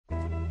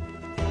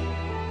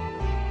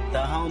The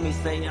homies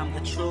say I'm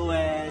the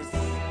truest.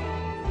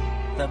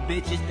 The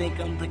bitches think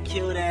I'm the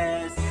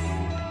cutest.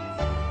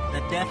 The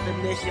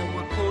definition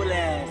was cool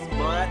ass.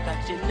 Boy, I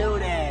thought you knew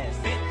that.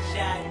 Bitch,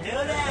 I do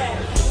that.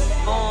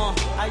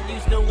 I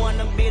used to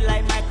wanna be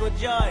like Michael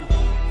Jordan.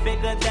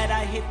 Figure that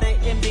I hit the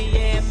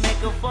NBA and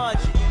make a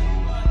fortune.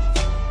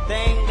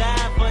 Thank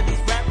God for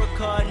these rap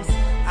recordings.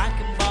 I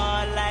can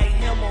ball like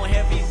him on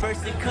heavy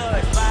verse and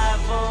chords.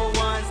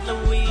 501s,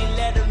 Louis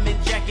Letterman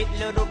jacket.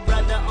 Little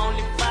brother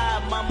only 5.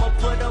 Mama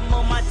put him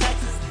on my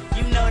taxes.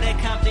 You know that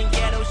Compton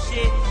ghetto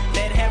shit.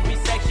 That heavy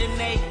section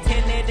 8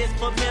 tenant is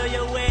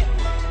familiar with.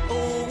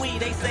 Ooh wee,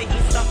 they say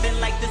he's something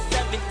like the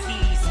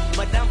 70s.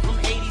 But I'm from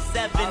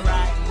 87,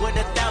 right? With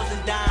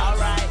 1,000 dimes.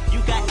 Alright,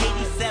 you got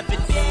 87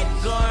 dead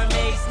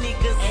gourmet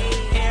sneakers.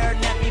 Hair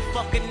nappy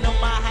fucking on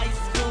my high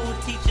school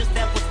teachers.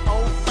 That was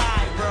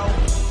 05, bro.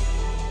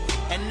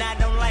 And I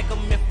don't like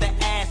them if the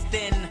ass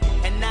thin.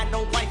 And I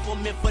don't wife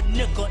them if a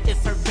nickel is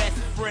her best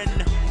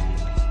friend.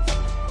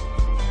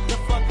 The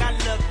fuck I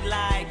look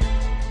like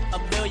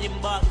 $1 billion.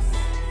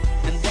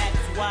 And that's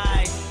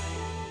why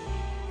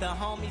the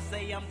homies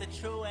say I'm the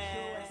true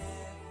ass.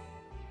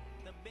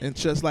 And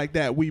just like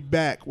that, we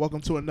back.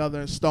 Welcome to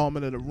another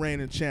installment of the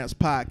Reigning Champs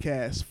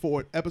podcast,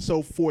 for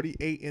episode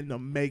 48 in the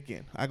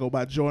making. I go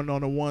by Jordan on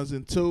the ones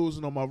and twos,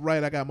 and on my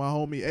right, I got my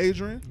homie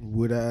Adrian.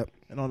 What up?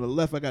 And on the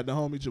left, I got the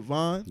homie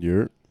Javon.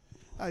 Yep.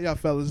 How y'all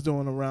fellas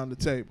doing around the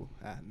table?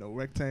 No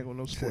rectangle,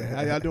 no square.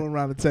 How y'all doing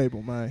around the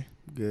table, man?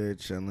 Good,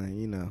 chilling.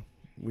 You know,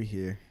 we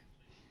here.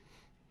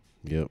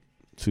 Yep.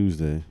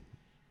 Tuesday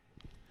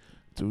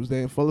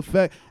in full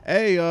effect.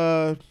 Hey,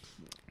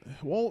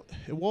 it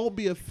won't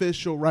be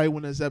official right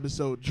when this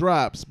episode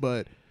drops,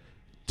 but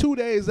 2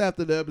 days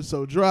after the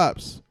episode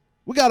drops,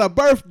 we got a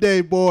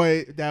birthday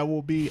boy that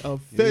will be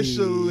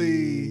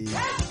officially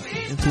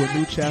into a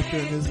new chapter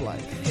in his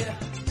life.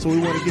 So we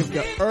want to give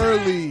the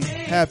early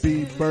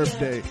happy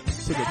birthday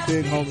to the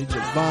big homie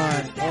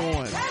Javon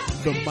on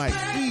the mic.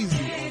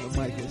 Easy on the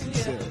mic, as he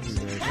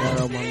says. Yeah,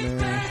 shout out, my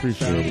man.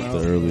 Appreciate Shout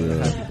out. the early.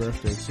 Happy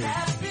birthday, too.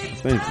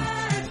 Thank you.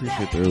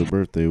 Appreciate the early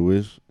birthday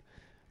wish.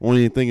 Wasn't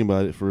even thinking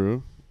about it for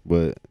real,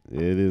 but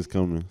it is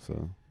coming.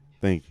 So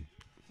thank you.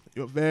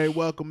 You're very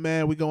welcome,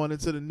 man. We going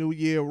into the new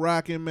year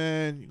rocking,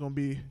 man. You're gonna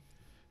be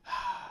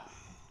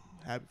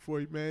happy for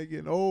you, man.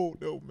 Getting old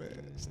though,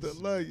 man. Still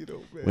love you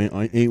though, man.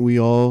 Wait, ain't we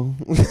all?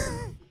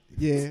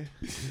 Yeah,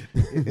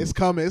 it's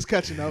coming. It's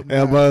catching up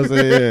now. I'm about to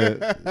say,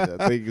 yeah.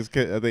 I think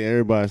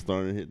everybody's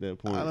starting to hit that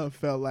point. I done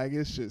felt like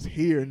it's just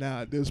here now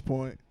at this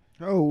point.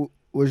 Oh,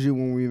 was you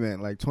when we met?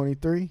 Like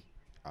 23?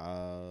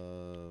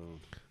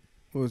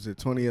 What was it,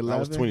 2011? I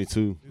was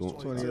 22.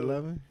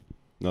 2011?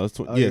 No, it's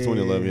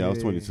 2011. Yeah, I was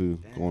 22.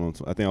 Going on.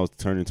 I think I was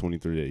turning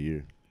 23 that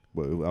year,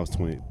 but I was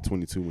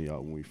 22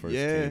 when we first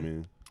came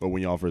in, or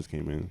when y'all first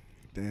came in.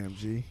 Damn,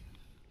 G.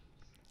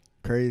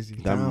 Crazy.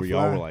 I remember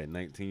y'all were like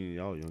 19.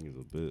 Y'all young as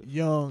a bit.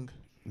 Young.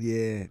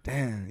 Yeah,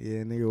 damn.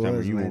 Yeah, nigga was I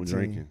remember you 19. weren't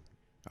drinking.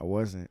 I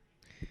wasn't.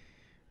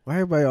 Why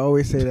everybody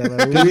always say that?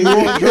 Like, You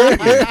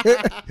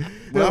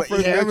weren't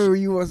drinking. I remember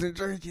you wasn't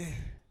drinking.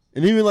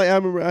 And even like I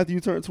remember after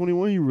you turned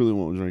 21, you really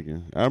weren't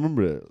drinking. I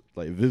remember that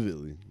like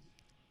vividly.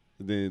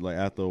 And then like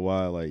after a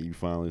while, like you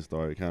finally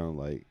started kind of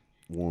like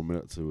warming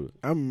up to it.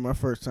 I remember my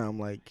first time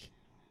like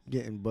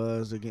getting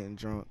buzzed or getting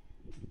drunk.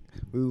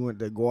 We went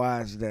to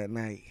Gua's that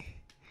night.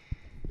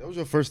 That was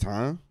your first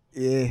time?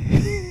 Yeah,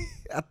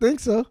 I think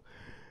so.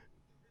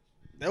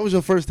 That was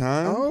your first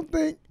time? I don't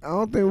think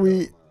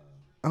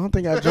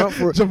I drunk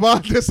for.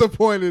 Javon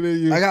disappointed in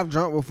you. I got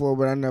drunk before,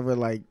 but I never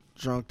like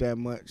drunk that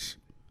much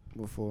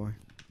before.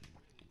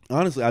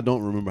 Honestly, I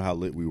don't remember how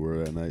lit we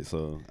were that night,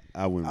 so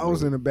I wouldn't. I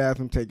was in the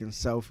bathroom taking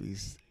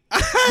selfies.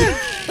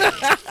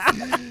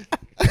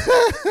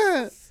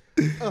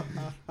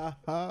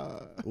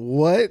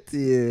 What?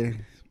 Yeah.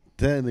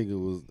 That nigga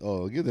was.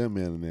 Oh, give that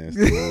man a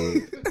nasty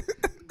word.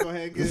 Go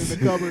ahead and get in the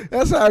cupboard.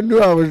 That's how I knew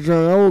I was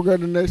drunk. I woke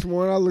up the next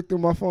morning. I looked at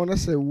my phone. I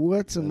said,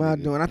 "What am I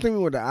doing?" I think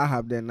we went to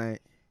IHOP that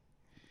night.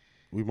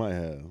 We might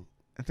have.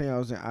 I think I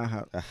was in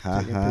IHOP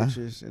taking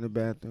pictures in the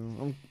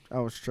bathroom. I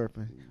was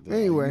tripping.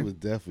 Anyway, he was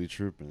definitely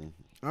tripping.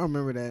 I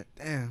remember that.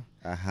 Damn.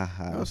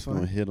 That was gonna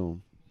fun. hit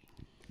him.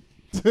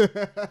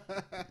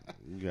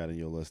 You got in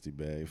your lusty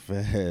bag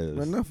fast.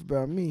 But enough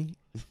about me.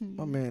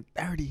 My man,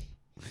 30.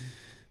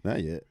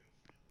 Not yet.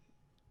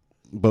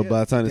 But by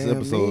the time this damn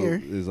episode near.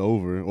 is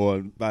over, or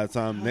by the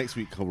time next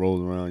week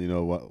rolls around, you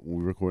know, when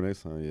we record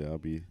next time, yeah, I'll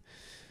be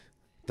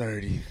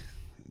 30.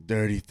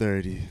 Dirty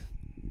 30.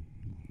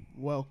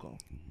 Welcome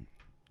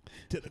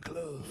to the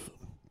club.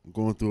 I'm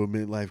going through a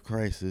midlife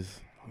crisis.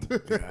 Oh,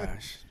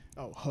 gosh.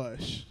 Oh,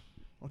 hush.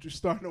 Don't you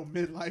start no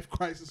midlife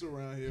crisis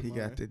around here, He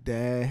man. got the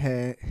dad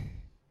hat.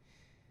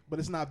 But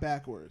it's not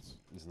backwards.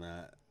 It's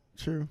not.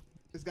 True.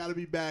 It's got to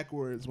be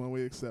backwards when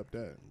we accept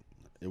that.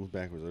 It was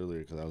backwards earlier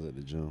because I was at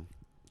the gym.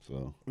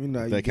 So You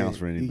know, that counts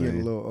for anything. You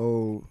get a little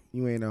old.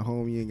 You ain't at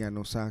home. You ain't got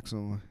no socks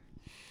on.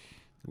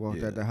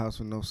 Walked out the house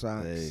with no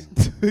socks. Hey.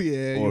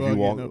 Yeah, Or if you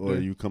walk, or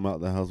there. you come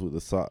out the house with the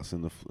socks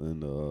and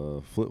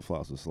the flip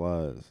flops and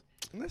slides.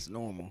 That's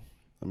normal.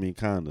 I mean,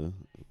 kinda.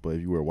 But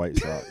if you wear white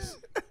socks,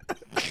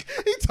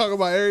 He talking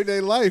about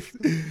everyday life.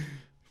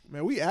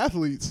 Man, we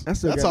athletes. I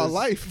still That's got our this-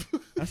 life.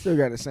 I still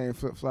got the same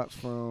flip flops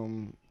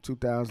from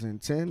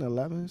 2010,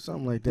 11,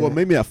 something like that. well,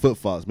 maybe not flip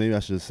flops. Maybe I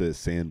should have said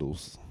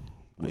sandals.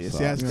 with Yeah, see,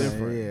 that's socks. Yeah,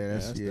 different. yeah,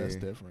 that's- that's yeah.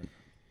 different.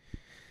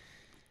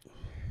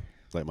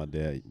 Like my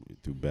dad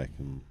threw back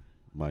in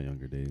my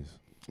younger days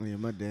Yeah,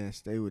 my dad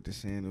stayed with the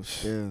sandals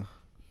still.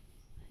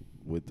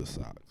 with the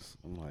socks.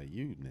 I'm like,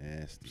 you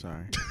nasty.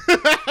 Sorry.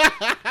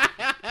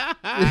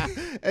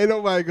 Ain't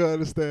nobody gonna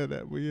understand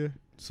that, but yeah.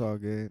 It's all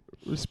good.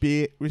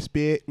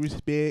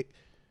 Respect.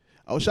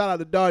 Oh, shout out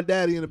to Dar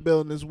Daddy in the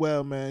building as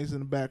well, man. He's in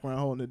the background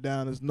holding it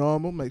down as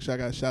normal. Make sure I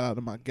got a shout out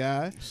to my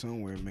guy.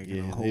 Somewhere making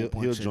Yeah, a whole he'll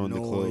bunch join of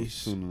the club noise.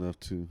 soon enough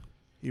too.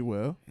 He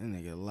will. That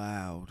nigga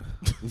loud.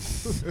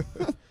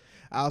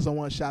 I also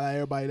want to shout out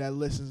everybody that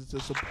listens to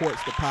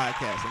supports the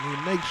podcast. I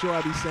mean, make sure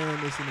I be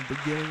saying this in the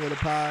beginning of the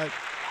pod.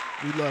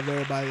 We love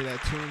everybody that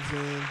tunes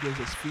in, gives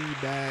us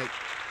feedback,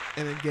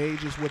 and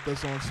engages with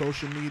us on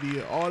social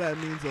media. All that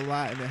means a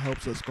lot, and it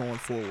helps us going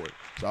forward.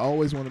 So I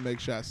always want to make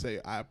sure I say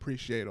I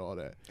appreciate all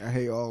that. I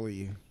hate all of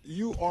you.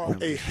 You are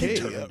a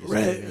hater.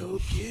 right?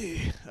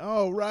 Okay.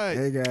 All right.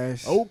 Hey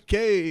guys.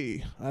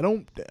 Okay. I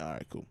don't. All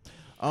right. Cool.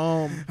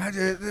 I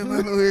just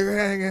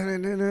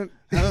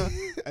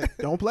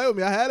Don't play with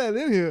me. I had that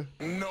in here.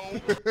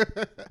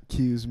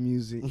 Q's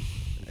music.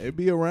 It'd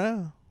be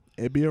around.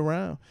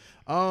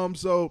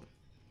 So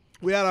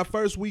we had our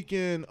first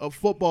weekend of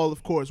football,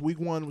 of course. Week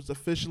 1 was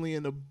officially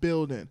in the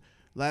building.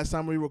 Last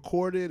time we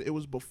recorded, it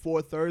was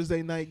before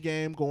Thursday night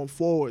game going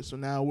forward. So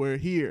now we're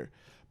here.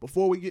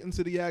 Before we get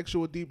into the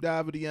actual deep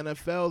dive of the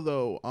NFL,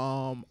 though,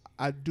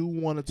 I do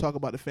want to talk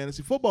about the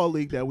fantasy football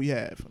league that we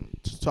have.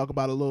 Just talk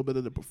about a little bit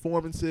of the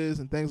performances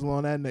and things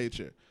along that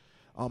nature.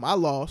 I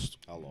lost.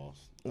 I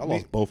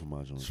lost both of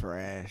my joints.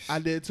 Trash. I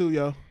did too,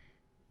 yo.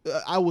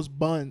 I was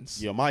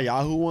buns. Yo, my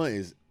Yahoo one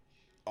is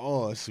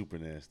it's super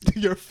nasty.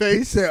 Your He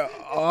face. said,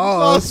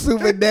 "Oh,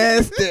 super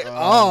nasty.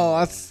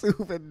 Oh,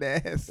 super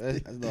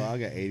nasty." No, I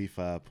got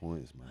 85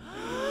 points, man.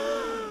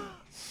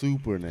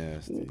 Super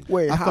nasty.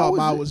 Wait, I how thought was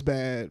mine it- was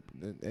bad.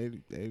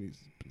 80 is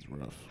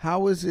rough.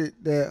 How is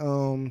it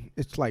that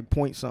it's like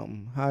point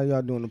something? How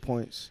y'all doing the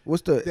points?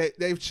 What's the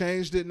They've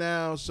changed it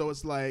now, so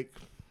it's like,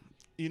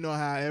 you know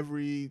how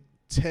every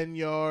 10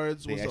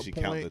 yards They was actually a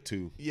count point. the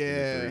 2,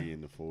 Yeah. the 3,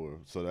 and the 4.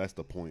 So that's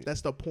the point.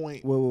 That's the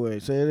point.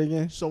 wait, say it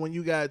again. So when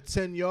you got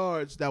 10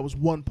 yards, that was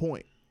 1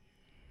 point.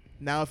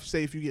 Now,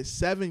 if you get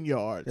 7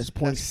 yards, That's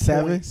point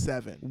seven?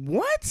 0.7.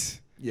 What?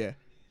 Yeah,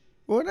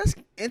 Well, that's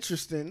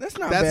interesting. That's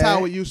not that's bad.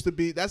 how it used to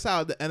be. That's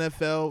how the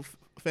NFL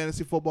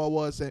fantasy football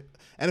was. And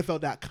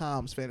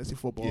NFL.com's fantasy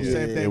football. yeah,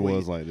 Same thing. it with-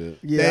 was like that.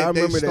 Yeah, they I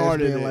remember that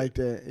started being it. like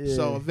that. Yeah.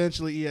 So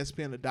eventually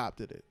ESPN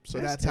adopted it. So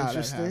That's that's how that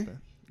interesting. happened.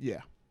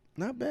 Yeah.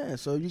 Not bad.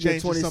 So you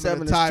Changes get some of 27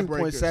 the is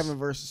tiebreakers. 2.7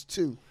 versus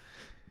 2.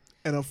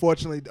 And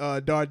unfortunately,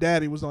 Dar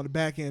Daddy was on the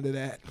back end of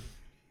that.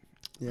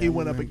 Yeah, He I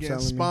went up remember him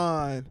against telling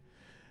me. Spine,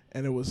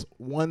 and it was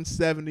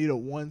 170 to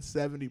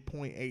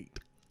 170.8.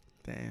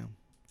 Damn.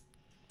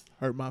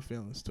 Hurt my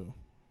feelings too.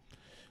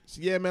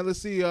 So yeah, man. Let's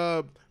see.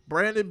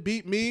 Brandon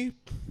beat me.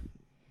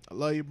 I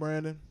love you,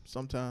 Brandon.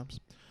 Sometimes.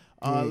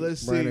 Yeah,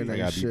 Let's Brandon see. I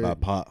got beat shit. by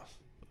Pop.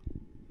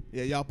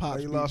 Yeah, y'all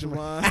pops you beat lost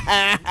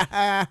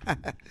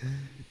Javon.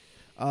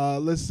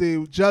 Let's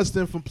see.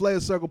 Justin from Player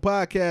Circle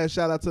Podcast.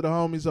 Shout out to the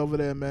homies over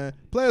there, man.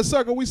 Player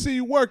Circle, we see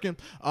you working.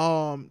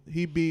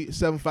 He beat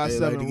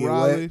 757 They like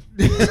Raleigh.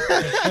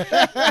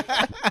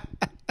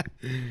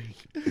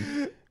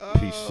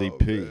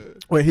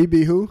 PCP. Wait, he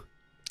beat who?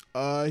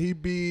 He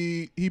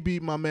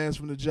beat my man's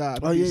from the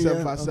job. He Oh, beat yeah,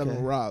 757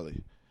 okay.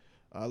 Raleigh.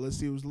 Let's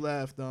see who's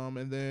left.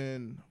 And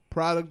then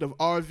product of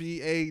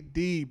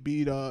RVAD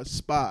beat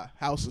Spy,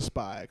 House of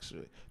Spy,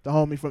 actually. The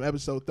homie from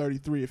episode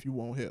 33, if you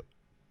won't hip.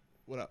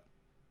 What up?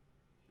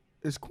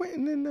 Is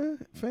Quentin in the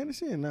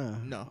fantasy or nah?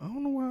 No. I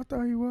don't know why I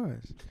thought he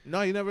was.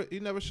 No, he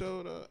never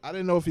showed. I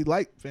didn't know if he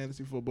liked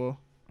fantasy football.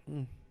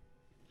 Mm.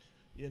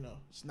 You know,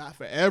 it's not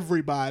for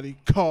everybody.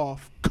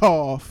 Cough,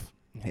 cough,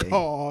 Hey.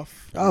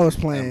 cough. I was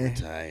playing.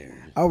 Tired.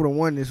 I would have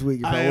won this week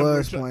if I am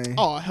was retri- playing.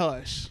 Oh,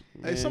 hush.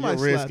 Man, Hey, somebody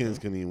your slap Redskins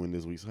him. couldn't even win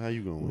this week, so how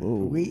you gonna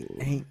win? We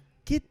ain't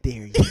get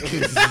there yet.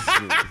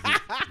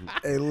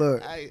 Hey,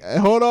 look. Hey,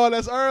 hold on.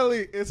 That's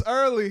early. It's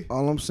early.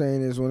 All I'm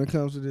saying is when it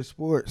comes to this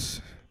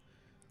sports,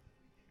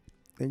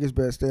 I think it's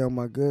better stay on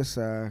my good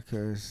side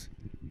because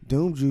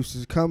Doom Juice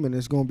is coming.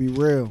 It's going to be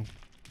real.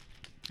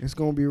 It's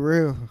going to be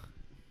real.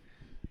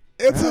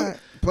 It's Alright,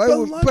 a play the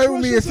with lunch me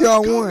rushes if y'all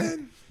are won.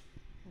 coming.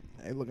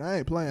 Hey, look, I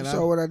ain't playing. You I-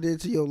 saw what I did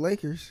to your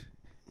Lakers,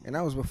 and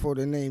that was before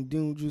the name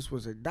Doom Juice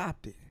was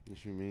adopted.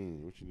 What you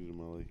mean? What you do to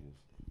my Lakers?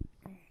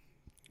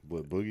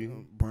 What,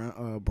 Boogie?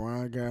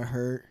 Brian got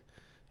hurt.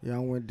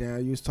 Y'all went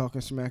down. You was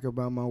talking smack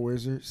about my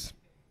Wizards,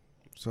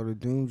 so the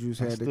Doom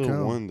Juice I had to still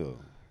come. won, though.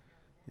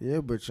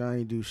 Yeah, but y'all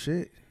ain't do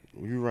shit.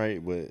 You're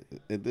right, but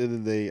at the end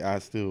of the day, I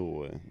still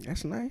won.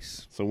 That's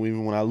nice. So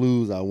even when I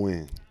lose, I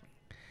win.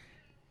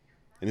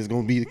 And it's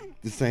going to be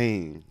the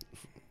same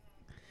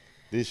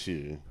this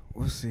year.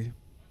 We'll see.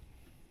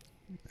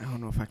 I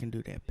don't know if I can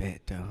do that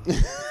bet though.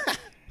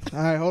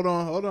 All right, hold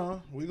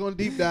on. We're gonna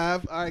deep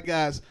dive. All right,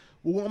 guys.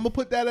 Well, I'm gonna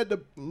put that at the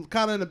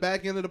kind of in the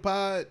back end of the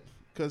pod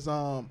because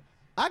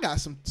I got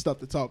some stuff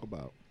to talk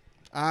about.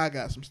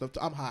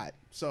 I'm hot,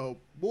 so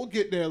we'll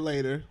get there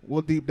later.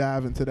 We'll deep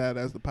dive into that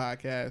as the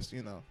podcast,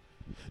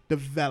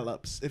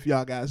 develops. If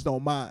y'all guys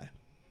don't mind.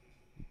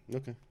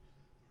 Okay.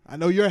 I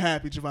know you're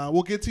happy, Javon.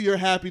 We'll get to your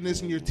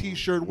happiness and your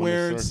T-shirt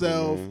wearing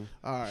self. Man.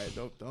 All right,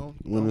 don't.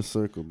 Winner's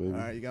circle, baby. All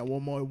right, you got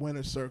one more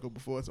winner's circle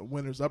before it's a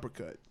winner's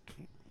uppercut.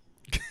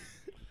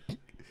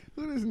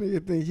 Who this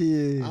nigga think he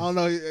is? I don't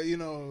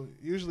know.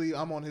 Usually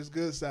I'm on his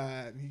good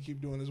side, and he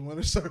keep doing his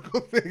winner's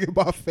circle thing in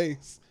my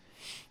face.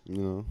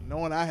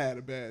 Knowing I had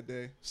a bad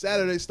day.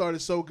 Saturday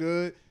started so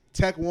good.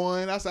 Tech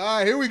won. I said, all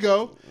right, here we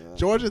go. Yeah.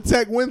 Georgia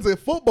Tech wins a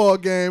football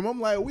game. I'm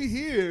like, we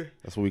here.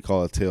 That's what we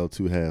call a tale of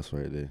two halves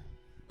right there.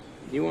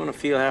 You want to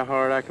feel how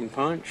hard I can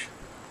punch?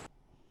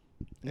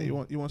 Hey, you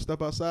want to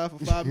step outside for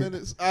 5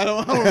 minutes? I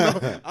don't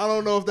know. I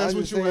don't know if that's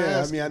what you were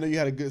asking. I know you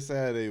had a good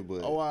Saturday,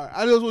 but all right.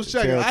 I just was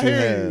checking. I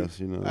hear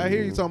you. I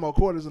hear you talking about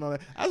quarters and all that.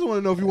 I just want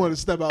to know if you wanted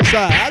to step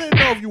outside. I didn't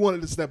know if you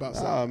wanted to step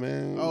outside. Nah,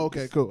 man. Oh,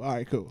 okay, cool. All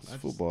right, cool. It's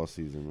football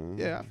season, man.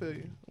 Yeah, I feel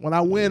you. When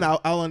I win,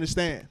 I'll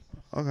understand.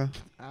 Okay.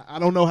 I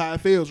don't know how it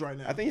feels right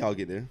now. I think y'all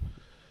get there.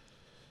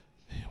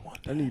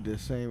 I need the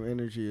same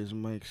energy as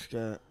Mike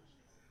Scott.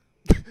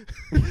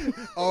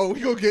 Oh, we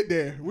gonna get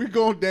there. We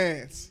gonna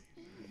dance.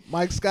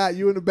 Mike Scott,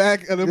 you in the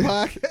back of the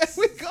podcast.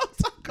 We gonna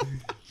talk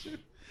about you.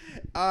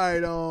 All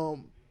right.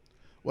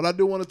 What I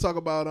do want to talk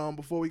about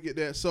before we get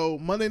there. So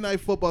Monday Night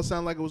Football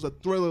sounded like it was a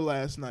thriller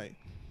last night.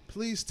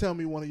 Please tell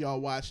me one of y'all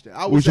watched it.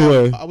 I was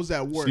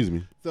at work. Excuse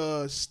me.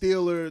 The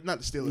Steelers, not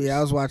the Steelers. Yeah,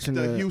 I was watching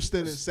the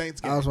Houston and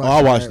Saints game.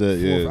 I watched that.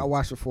 Yeah, I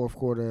watched the fourth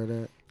quarter of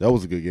that. That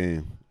was a good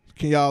game.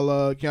 Can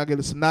y'all get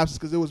a synopsis?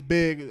 Because it was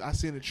big. I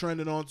seen it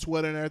trending on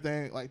Twitter and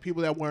everything. Like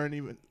people that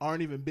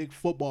aren't even big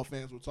football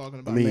fans were talking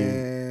about.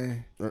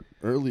 Man,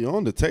 early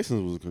on the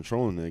Texans was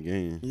controlling that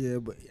game. Yeah,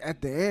 but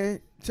at the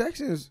end,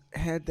 Texans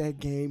had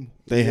that game.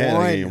 They had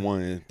that game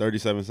won.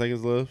 37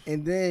 seconds left.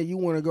 And then you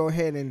want to go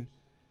ahead and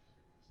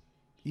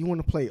you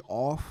want to play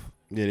off.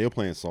 Yeah, they were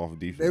playing soft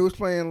defense. They was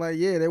playing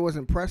they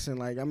wasn't pressing.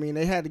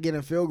 They had to get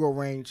in field goal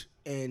range,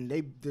 and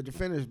the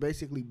defenders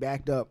basically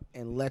backed up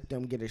and let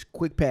them get a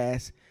quick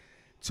pass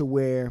to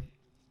where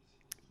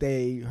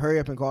they hurry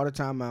up and call the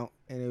timeout,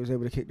 and they was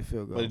able to kick the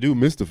field goal. But the dude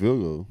missed the field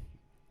goal.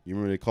 You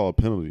remember they called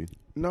a penalty?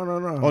 No.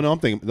 Oh no, I'm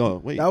thinking. No,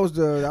 wait. That was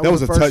a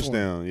the first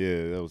touchdown. One.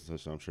 Yeah, that was a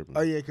touchdown. I'm tripping.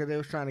 Oh yeah, because they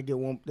was trying to get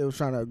one. They was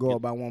trying to go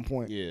up by 1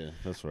 point. Yeah,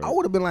 that's right. I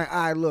would have been like,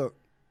 all right, look,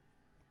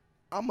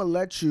 I'm gonna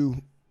let you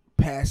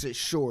pass it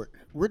short.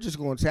 We're just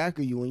gonna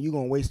tackle you, and you're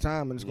gonna waste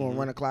time, and it's gonna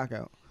run the clock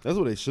out. That's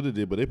what they should have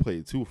did, but they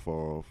played too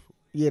far off.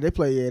 Yeah, they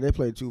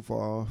played too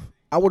far off.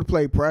 I would have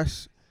played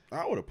press.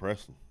 I would have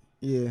pressed them.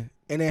 Yeah,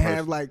 and then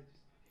have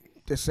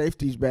the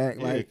safeties back.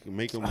 Yeah,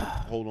 make them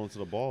hold on to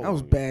the ball. That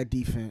was bad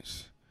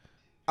defense.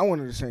 I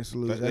wanted the Saints to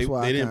lose. That's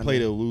why they didn't play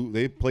to lose.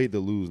 They played to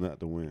lose, not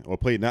to win, or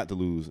played not to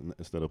lose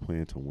instead of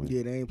playing to win.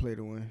 Yeah, they ain't played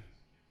to win.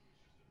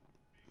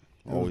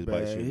 Always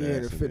bite you. He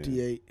had a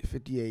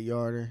 58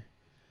 yarder.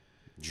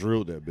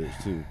 Drilled that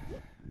bitch too.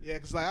 Yeah,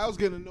 because I was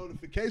getting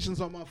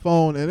notifications on my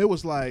phone, and it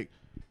was like,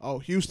 oh,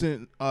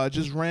 Houston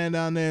just ran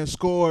down there and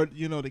scored.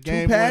 The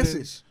game. 2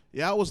 passes.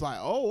 Yeah, I was like,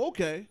 oh,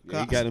 okay. Yeah,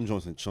 he got them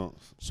joints in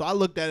chunks. So I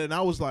looked at it and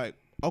I was like,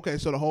 okay,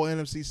 so the whole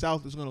NFC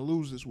South is going to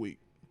lose this week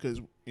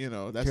because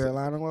that's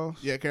Carolina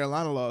lost. Yeah,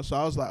 Carolina lost. So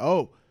I was like,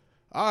 oh,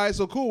 all right,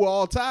 so cool, we're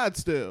all tied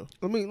still.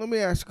 Let me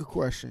ask a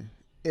question.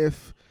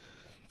 If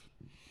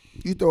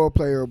you throw a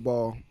player a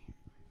ball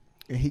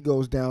and he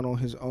goes down on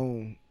his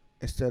own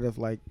instead of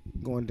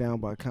going down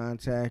by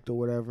contact or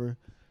whatever,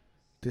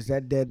 does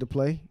that dead the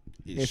play?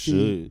 It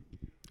should.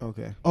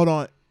 Okay. Hold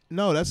on.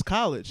 No, that's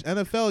college.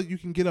 NFL, you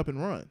can get up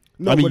and run.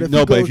 No,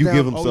 but if you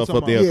give himself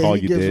up, they'll call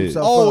you dead.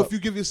 If you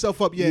give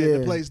yourself up,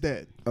 the play's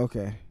dead.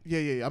 Okay.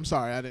 Yeah. I'm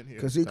sorry, I didn't hear.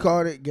 Because he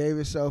called it, gave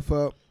himself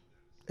up.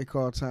 They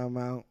called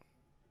timeout.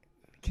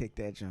 Kicked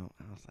that jump.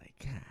 I was like,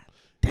 God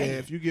damn. Yeah,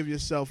 if you give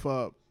yourself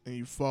up and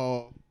you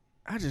fall.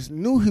 I just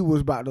knew he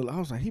was about to. I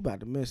was like, he about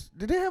to miss.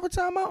 Did they have a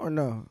timeout or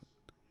no?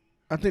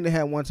 I think they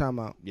had one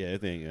timeout. Yeah, I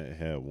think it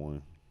had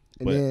one.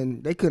 And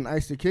then they couldn't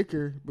ice the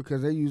kicker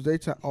because they used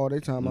all their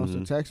timeouts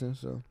to Texans.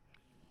 So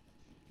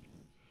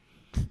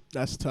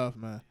that's tough,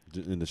 man.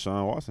 And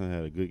Deshaun Watson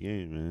had a good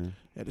game, man.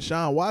 Yeah,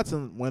 Deshaun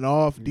Watson went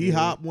off.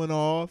 D-Hop went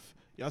off.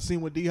 Y'all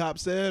seen what D-Hop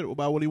said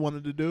about what he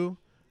wanted to do?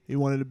 He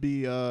wanted to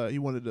be. He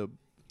wanted to.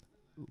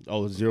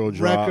 Oh, 0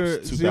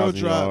 drops, 2,000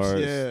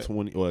 yards, yeah.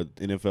 20 or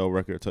NFL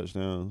record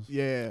touchdowns.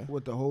 Yeah,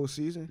 with the whole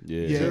season.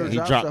 Yeah, 0 he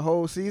drops dropped the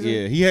whole season.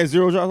 Yeah, he had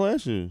 0 drops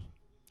last year.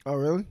 Oh,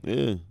 really?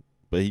 Yeah,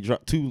 but he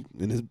dropped 2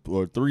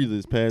 or 3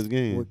 this past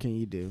game. What can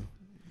you do?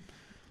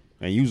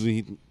 And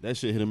usually that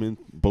shit hit him in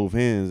both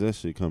hands. That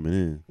shit coming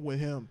in with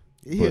him.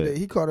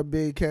 He caught a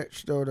big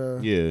catch though.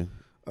 Yeah.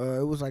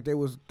 It was like they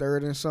was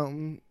 3rd and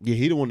something. Yeah,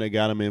 he the one that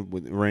got him in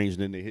with range.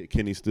 Then they hit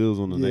Kenny Stills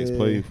on the next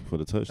play for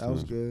the touchdown. That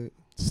was good.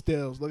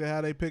 Stills, look at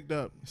how they picked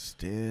up.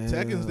 Stills.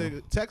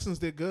 Texans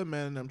did good,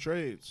 man, in them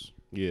trades.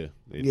 Yeah.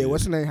 They Yeah, did.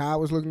 what's the name?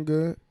 Howard was looking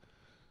good.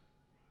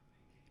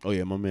 Oh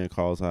yeah, my man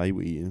calls how he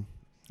was eating.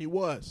 He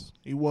was.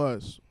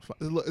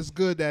 It's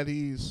good that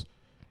he's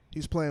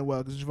playing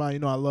well because Javon, you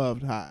know I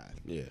loved Hyde.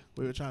 Yeah.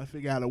 We were trying to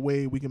figure out a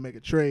way we can make a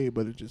trade,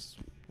 but it just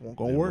won't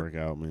gonna Didn't work.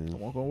 out, man. It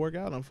won't gonna work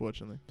out,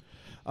 unfortunately.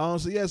 So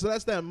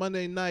that's that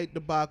Monday night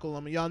debacle.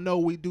 I mean, y'all know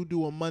we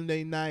do a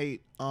Monday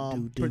night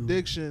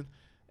prediction,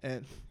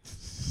 and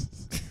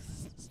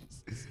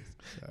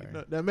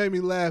that made me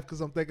laugh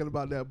because I'm thinking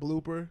about that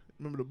blooper.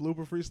 Remember the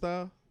blooper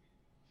freestyle?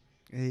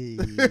 Hey,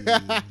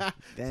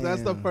 So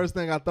that's the first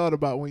thing I thought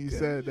about when you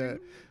said that.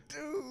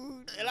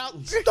 dude.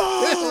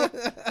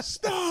 And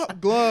stop,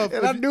 glove.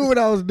 And I knew what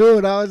I was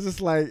doing. I was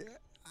just like,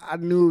 I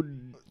knew.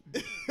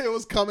 It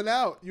was coming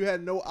out. You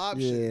had no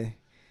option. Yeah.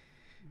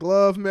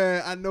 Glove,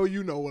 man, I know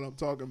you know what I'm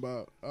talking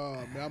about.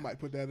 Man, I might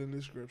put that in the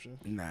description.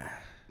 Nah.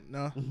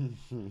 No.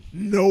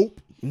 Nope.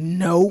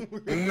 Nope.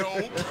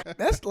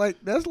 That's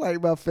like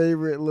my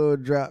favorite little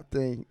drop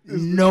thing.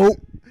 Nope.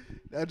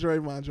 That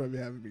Draymond joint be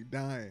having me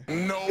dying.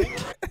 Nope.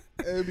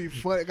 It'd be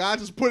funny. I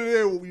just put it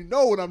in when we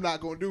know when I'm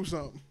not gonna do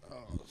something.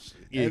 Oh shit.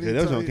 Yeah,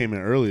 because that one came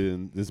in earlier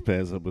in this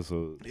past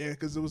episode. Yeah,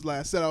 because it was like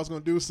I said I was gonna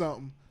do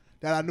something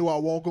that I knew I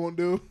won't gonna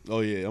do.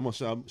 Oh yeah, I'm gonna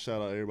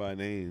shout out everybody's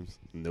names.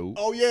 Nope.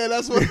 Oh yeah,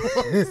 that's what it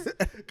was.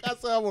 I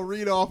said I'm gonna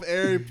read off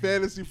every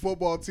fantasy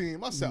football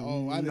team. I said,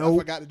 I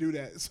forgot to do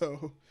that.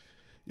 So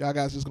y'all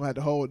guys just gonna have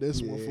to hold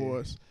this one for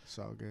us. It's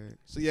all good.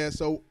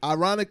 So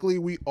ironically,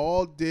 we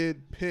all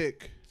did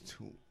pick.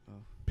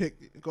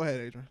 Go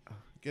ahead, Adrian.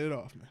 Get it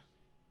off, man.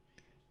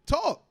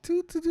 Talk.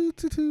 Adrian,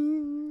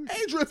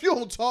 Adrian, if you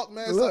don't talk,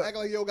 man, stop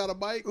acting like you don't got a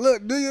bike.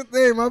 Look, do your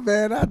thing. My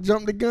bad. I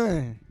jumped the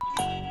gun.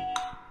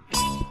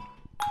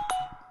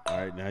 All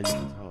right, now you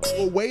can talk.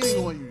 We're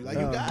waiting on you. Like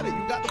you got it.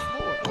 You got the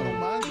floor. I don't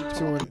mind you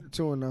talking.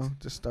 2-0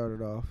 to start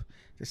it off.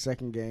 The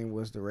second game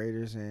was the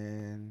Raiders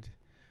and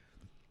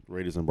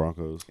Raiders and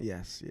Broncos.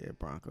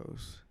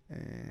 Broncos.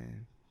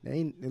 And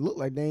it looked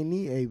like they ain't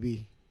need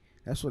AB.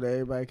 That's what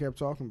everybody kept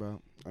talking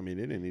about. I mean,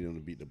 they didn't need them to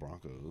beat the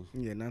Broncos.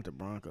 Yeah, not the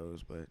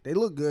Broncos, but they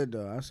look good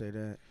though. I say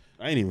that.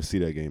 I didn't even see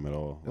that game at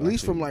all. At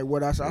least from like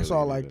what I saw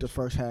barely like did the that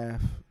first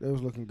half. They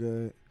was looking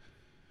good.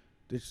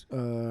 This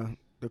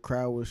the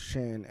crowd was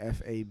chanting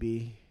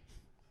FAB.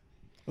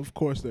 Of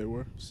course they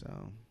were.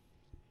 So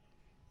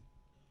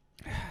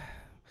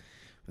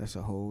that's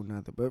a whole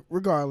nother. But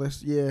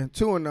regardless, yeah,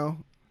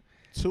 2-0.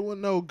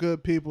 2-0,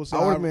 good people. So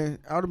I would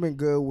have been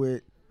good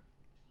with.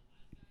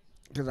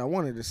 Because I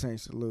wanted the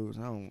Saints to lose.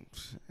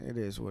 It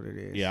is what it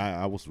is. Yeah,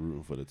 I was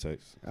rooting for the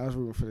Texans. I was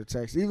rooting for the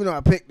Texans. Even though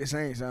I picked the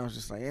Saints, I was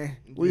just like,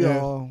 we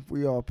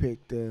all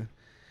picked the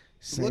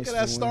Saints. Look at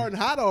that starting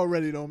hot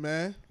already, though,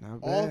 man. Not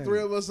All bad. three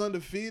of us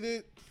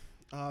undefeated.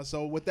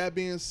 So with that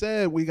being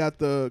said, we got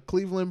the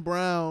Cleveland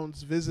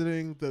Browns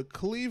visiting the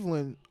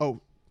Cleveland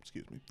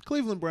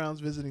Browns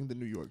visiting the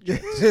New York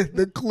Jets.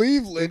 the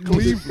Cleveland.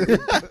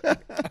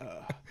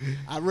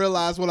 I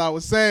realized what I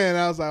was saying.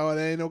 I was like, oh,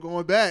 there ain't no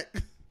going back.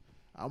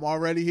 I'm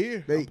already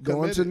here. They I'm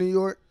going to committed. New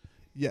York?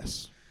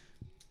 Yes.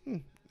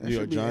 That New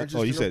York should be Giants? interesting.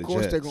 Oh, you said Of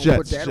course, Jets. they're going to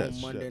put Jets, that on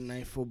Jets, Monday Jets.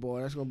 Night Football.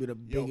 That's going to be the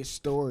Yo. biggest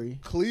story.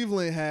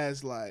 Cleveland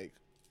has like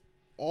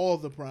all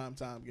the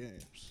primetime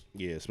games.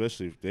 Yeah,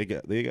 especially if they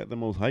got the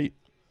most hype.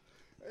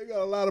 They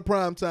got a lot of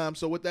prime time.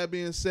 So with that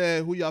being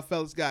said, who y'all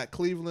fellas got,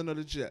 Cleveland or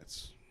the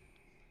Jets?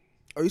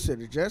 Oh, you said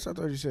the Jets? I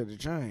thought you said the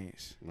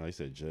Giants. No, he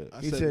said Jets.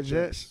 I You said said the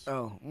Jets?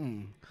 Oh,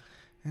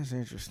 that's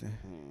interesting.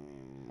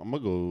 I'm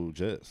gonna go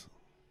Jets.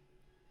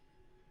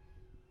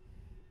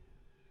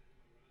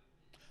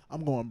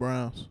 I'm going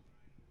Browns.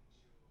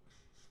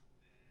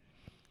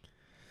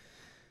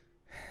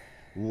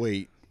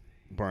 Wait,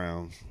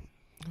 Browns.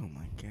 Oh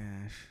my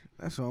gosh,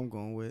 that's what I'm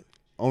going with.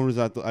 Only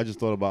reason I just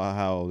thought about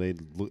how they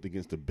looked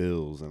against the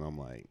Bills, and I'm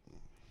like,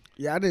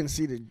 Yeah, I didn't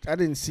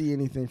see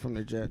anything from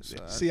the Jets.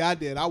 See, I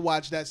did. I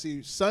watched that.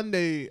 See,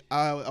 Sunday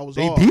I was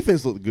their off.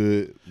 defense looked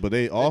good, but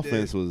their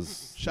offense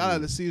was. Shout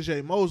out to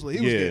C.J. Mosley.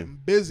 He was getting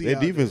busy. Their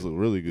out defense there. looked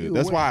really good. You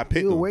That's awake- why I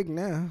picked You them. awake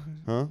now?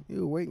 Huh?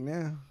 You awake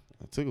now?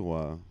 It took a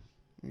while.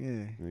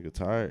 Yeah. Nigga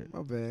tired.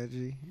 My bad,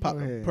 G. Pop Go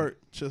a ahead. perk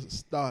just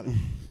started.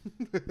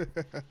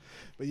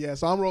 But yeah,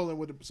 so I'm rolling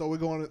with so we're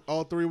going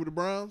all three with the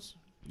Browns.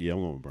 Yeah, I'm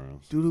going with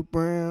Browns. Doodle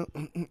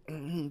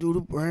Brown.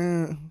 Doodle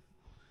Brown.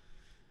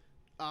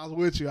 I was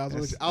with you. I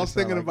was That's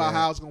thinking all I about got.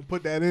 how I was gonna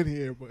put that in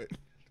here, but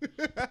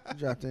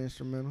Drop the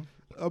instrumental.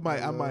 I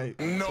might.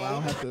 No. So I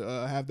don't have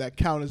to have that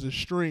count as a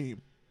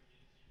stream.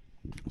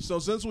 So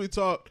since we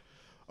talked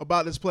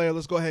about this player,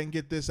 let's go ahead and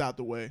get this out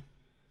the way.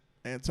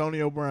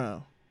 Antonio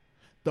Brown.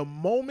 The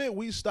moment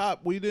we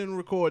stopped, we didn't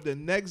record. The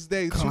next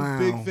day, Clown.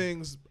 two big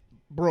things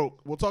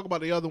broke. We'll talk about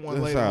the other one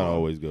That's later how it on.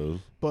 always goes.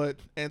 But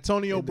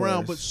Antonio It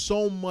Brown, does. but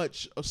so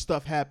much of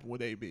stuff happened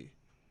with AB.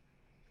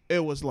 It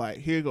was like,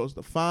 here goes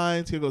the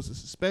fines, here goes the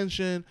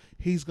suspension.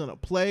 He's gonna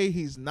play,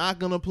 he's not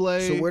gonna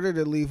play. So where did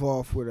it leave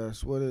off with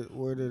us? Where did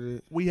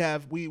it? we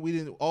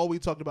didn't. All we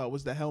talked about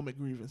was the helmet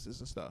grievances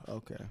and stuff.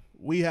 Okay.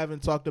 We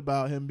haven't talked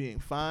about him being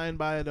fined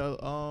by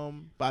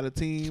the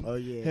team. Oh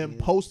yeah. Him yeah.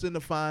 posting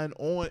the fine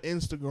on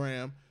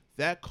Instagram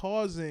that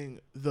causing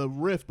the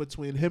rift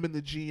between him and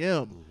the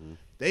GM.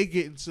 They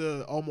get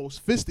into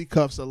almost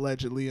fisticuffs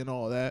allegedly and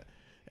all that.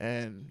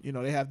 And, you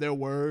know, they have their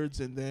words,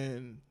 and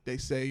then they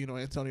say, you know,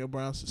 Antonio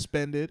Brown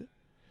suspended.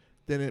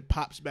 Then it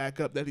pops back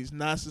up that he's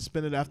not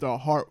suspended after a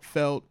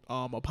heartfelt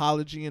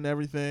apology and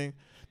everything.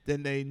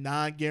 Then they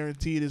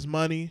non-guaranteed his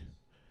money.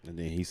 And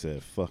then he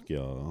said, fuck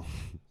y'all.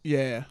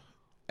 Yeah.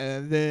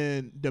 And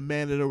then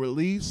demanded a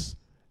release.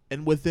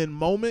 And within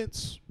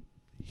moments,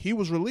 he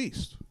was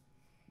released.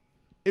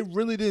 It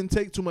really didn't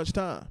take too much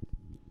time.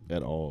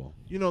 At all.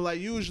 You know, like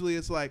usually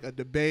it's like a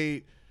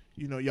debate.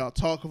 You know, y'all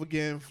talk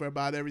again for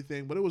about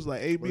everything. But it was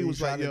like AB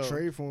was like, yo. To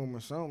trade for him or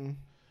something.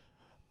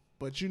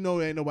 But you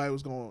know ain't nobody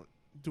was going to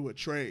do a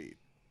trade.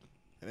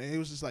 And then he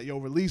was just like, yo,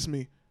 release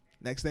me.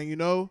 Next thing you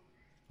know,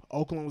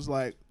 Oakland was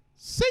like,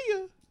 see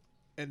ya.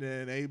 And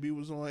then AB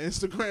was on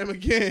Instagram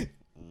again.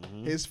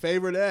 His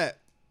favorite app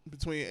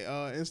between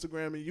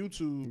Instagram and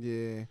YouTube.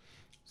 Yeah.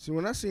 See,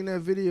 when I seen that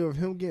video of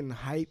him getting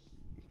hyped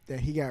that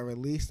he got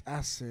released,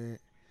 I said,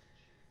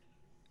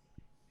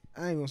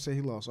 I ain't gonna say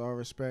he lost all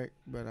respect,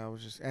 but I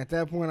was just, at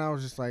that point, I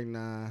was just like,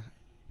 nah,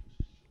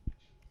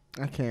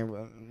 I can't,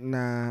 I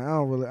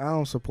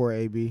don't support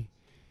AB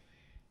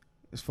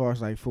as far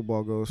as like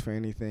football goes for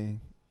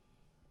anything.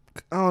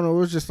 I don't know, it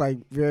was just like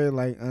very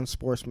like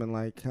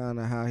unsportsmanlike kind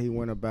of how he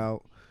went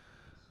about.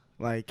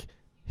 Like,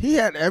 he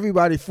had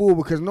everybody fooled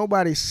because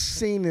nobody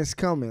seen this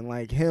coming.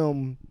 Like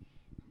him,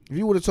 if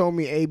you would have told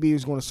me AB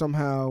was going to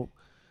somehow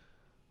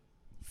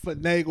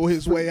finagle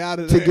his way out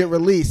of there to get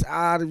released,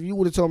 if you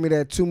would have told me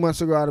that 2 months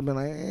ago, I'd have been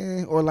like,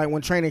 eh. Or like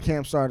when training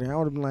camp started, I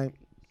would have been like,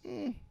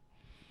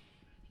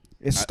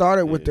 It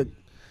started with the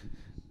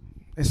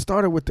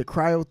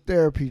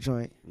cryotherapy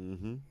joint.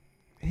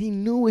 He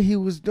knew what he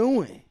was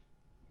doing.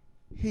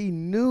 He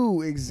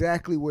knew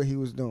exactly what he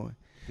was doing.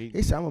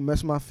 He said, I'm going to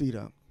mess my feet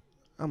up.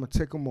 I'm going to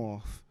tick him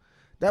off.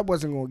 That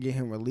wasn't going to get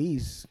him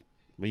released.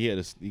 But you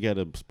got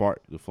to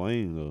spark the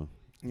flame, though.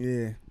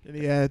 Yeah. And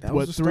he had, That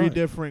what, was the 3 start.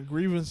 different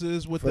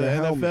grievances with For the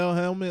the NFL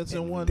helmets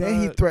and whatnot.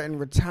 Then he threatened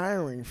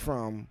retiring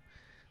for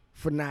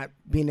not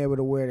being able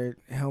to wear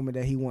the helmet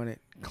that he wanted.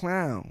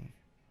 Clown.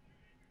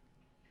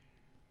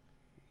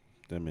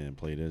 That man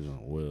played that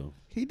joint well.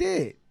 He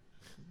did.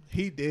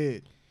 He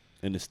did.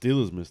 And the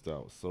Steelers missed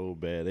out so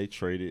bad. They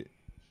traded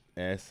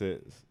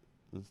assets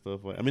and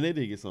stuff like. I mean, they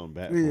did get something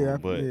back, Yeah,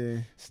 from him,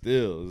 but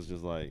still, it's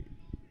just like.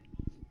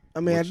 I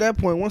mean, at that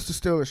point, once the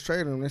Steelers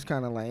traded him, it's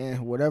kind of like,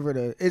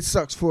 whatever. It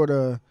sucks for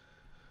the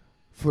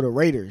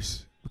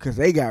Raiders because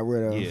they got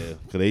rid of. Yeah,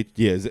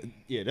 cause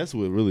that's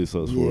what really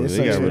sucks for. it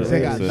They got sucks rid of for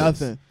They got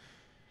assets. nothing.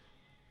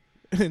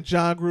 And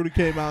John Gruden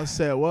came out and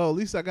said, well, at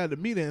least I got to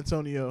meet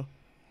Antonio.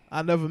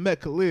 I never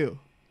met Khalil.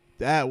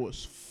 That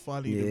was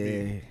funny to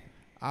me.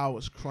 I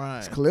was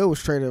crying. Khalil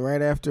was traded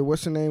right after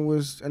what's the name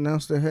was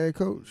announced the head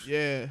coach.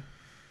 Yeah.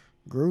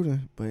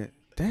 Gruden, but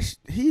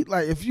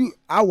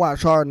I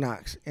watch Hard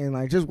Knocks and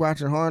like just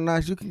watching Hard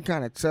Knocks, you can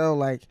kind of tell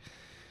like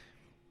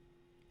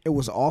it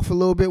was off a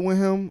little bit with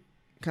him,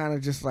 kind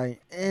of just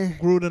like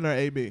Gruden or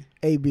AB?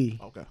 AB.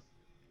 Okay.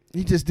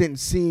 He just didn't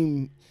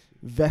seem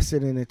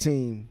vested in the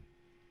team,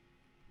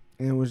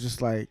 and it was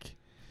just like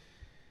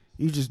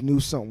you just knew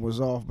something was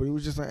off. But he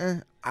was just like,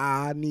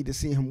 I need to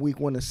see him week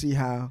 1 to see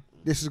how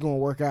this is gonna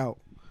work out.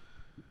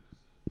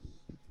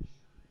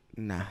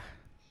 Nah,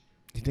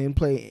 he didn't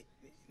play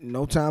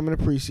no time in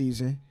the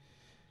preseason.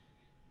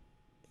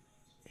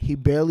 He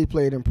barely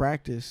played in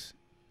practice.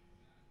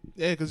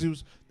 Yeah,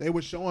 because they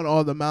were showing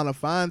all the amount of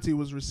fines he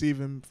was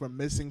receiving from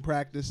missing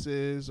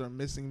practices or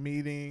missing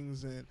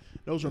meetings, and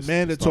those were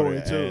mandatory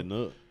Started too.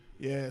 adding up.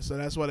 Yeah, so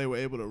that's why they were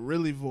able to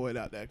really void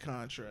out that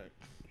contract.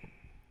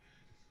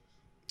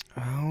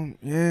 And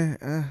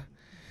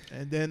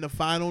then the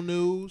final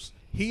news,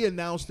 he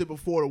announced it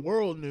before the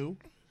world knew.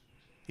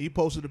 He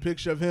posted a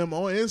picture of him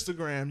on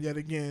Instagram yet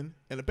again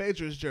in a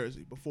Patriots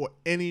jersey before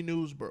any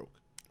news broke.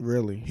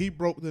 Really? He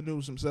broke the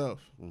news himself.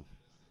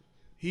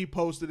 He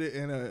posted it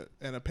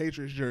in a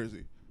Patriots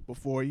jersey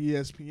before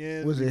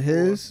ESPN. Was it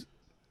his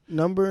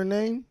number and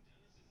name?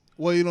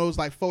 Well, it was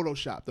like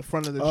Photoshop. The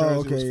front of the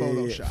jersey was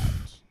yeah.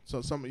 Photoshopped.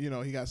 So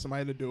he got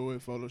somebody to do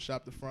it,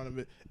 Photoshopped the front of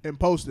it, and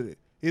posted it.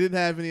 He didn't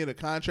have any of the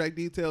contract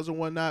details and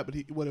whatnot, but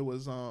it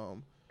was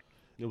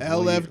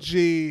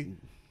LFG,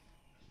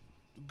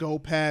 Go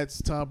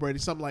Pats, Tom Brady,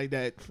 something like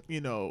that,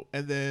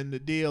 and then the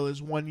deal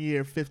is 1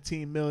 year,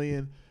 $15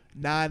 million,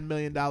 $9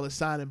 million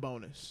signing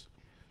bonus.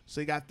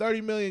 So he got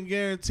 $30 million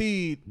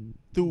guaranteed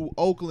through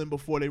Oakland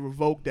before they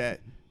revoked that.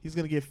 He's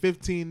gonna get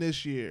 15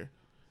 this year,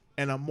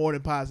 and I'm more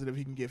than positive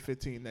he can get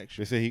 15 next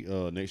They year.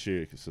 say next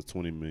year it's a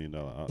 $20 million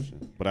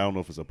option, but I don't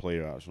know if it's a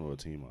player option or a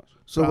team option.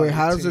 So Probably wait,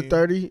 how does the team.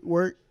 30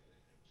 work?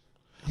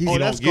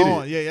 That's don't get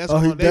gone. it. Yeah, that's Oh,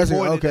 gone. he They doesn't.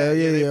 voided Okay, that.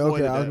 yeah, they okay.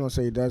 voided I was that. gonna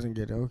say he doesn't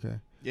get it. Okay.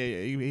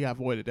 Yeah, he got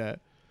voided that.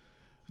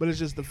 But it's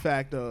just the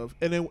fact of,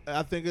 and then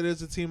I think it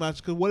is a team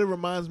option because what it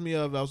reminds me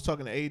of, I was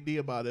talking to AD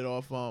about it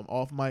off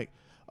mic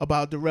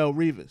about Darrelle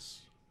Revis.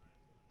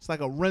 It's like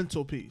a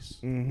rental piece.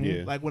 Mm-hmm.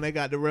 Yeah, Like when they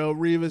got Darrelle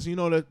Revis,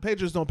 the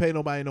Patriots don't pay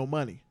nobody no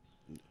money.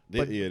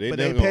 But they they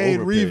never paid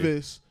gonna overpay.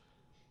 Revis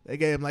They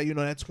gave him, like, you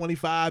know, that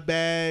 25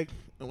 bag.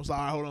 And was like,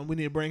 all right, hold on, we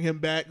need to bring him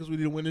back because we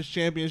need to win this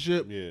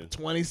championship. Yeah.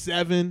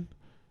 27.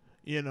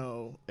 You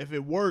know, if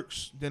it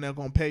works, then they're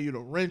going to pay you to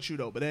rent you,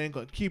 though. But they ain't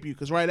going to keep you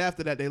because right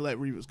after that, they let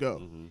Reeves go.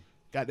 Mm-hmm.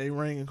 Got their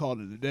ring and called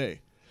it a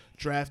day.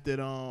 Drafted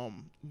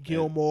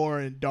Gilmore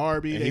and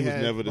Darby. And they he was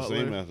had never the Butler.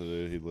 same after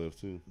that. He left,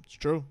 too. It's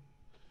true.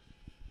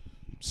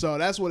 So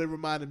that's what it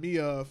reminded me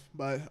of.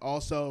 But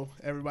also,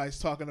 everybody's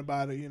talking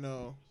about it, you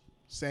know,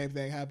 same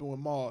thing happened with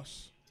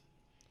Moss.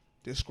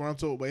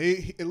 Disgruntled. But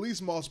at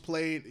least Moss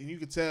played, and you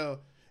could tell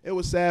it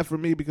was sad for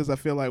me because I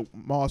feel like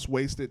Moss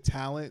wasted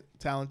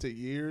talented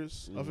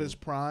years of his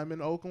prime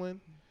in Oakland.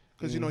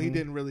 Because, you know, he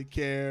didn't really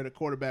care. The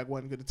quarterback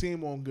wasn't good. The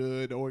team wasn't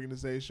good. The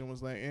organization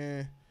was like,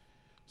 eh.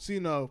 So,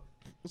 you know,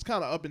 it's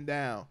kind of up and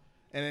down.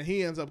 And then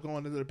he ends up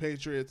going to the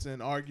Patriots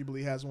and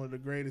arguably has one of the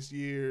greatest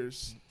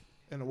years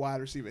in the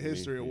wide receiver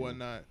history or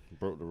whatnot.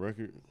 Broke the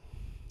record.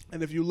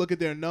 And if you look at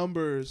their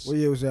numbers. What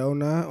year was that,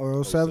 09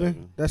 or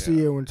 07? That's the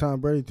year when Tom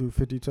Brady threw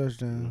 50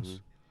 touchdowns. Mm-hmm.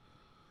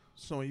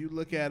 So when you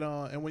look at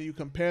and when you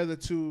compare the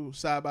two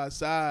side by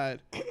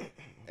side,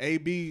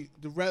 AB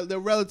they're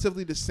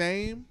relatively the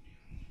same.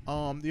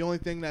 The only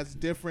thing that's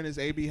different is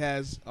AB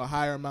has a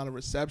higher amount of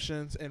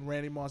receptions and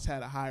Randy Moss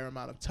had a higher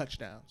amount of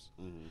touchdowns.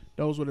 Mm-hmm.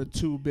 Those were the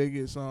two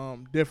biggest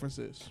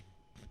differences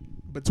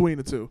between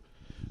the two.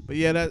 But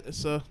yeah,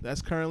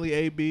 that's currently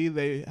AB.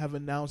 They have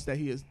announced that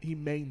he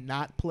may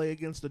not play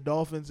against the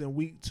Dolphins in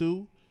week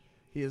 2.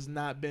 He has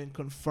not been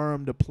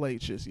confirmed to play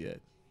just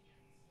yet.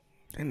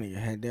 That nigga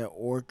had that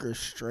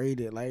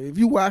orchestrated. Like, if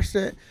you watch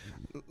that,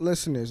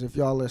 listeners, if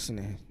y'all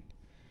listening,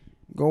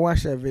 go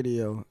watch that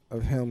video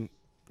of him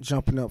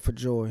jumping up for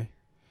joy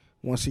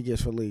once he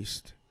gets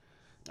released.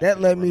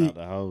 That let me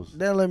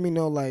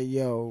know, like,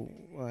 yo,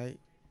 like,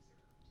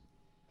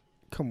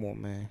 come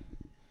on, man.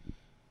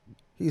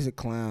 He's a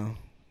clown.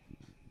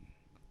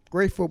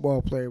 Great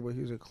football player, but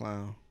he's a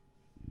clown.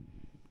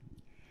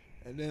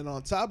 And then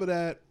on top of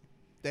that,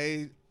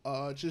 they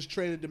just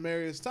traded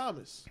Demaryius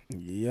Thomas.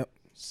 Yep.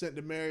 Sent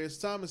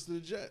Demaryius Thomas to the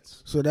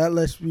Jets. So that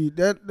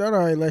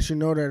already lets you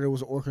know that it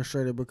was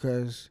orchestrated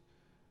because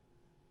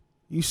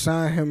you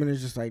sign him and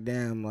it's just like,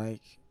 damn,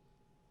 like,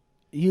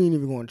 you ain't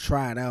even going to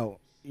try it out.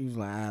 He was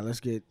like,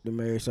 let's get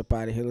Demaryius up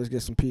out of here. Let's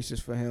get some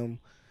pieces for him.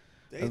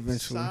 They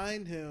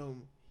signed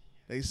him.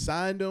 They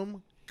signed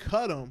him,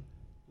 cut him,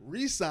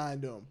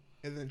 re-signed him,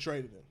 and then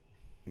traded him.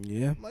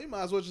 Yeah. Like, you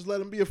might as well just let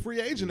him be a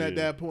free agent at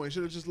that point.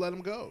 Should have just let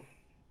him go.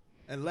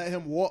 And let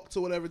him walk to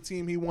whatever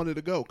team he wanted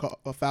to go,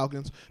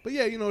 Falcons. But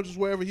yeah, you know, just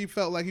wherever he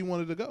felt like he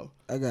wanted to go.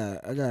 I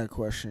got a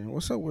question.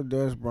 What's up with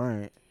Dez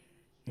Bryant?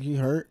 He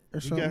hurt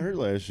or something? He got hurt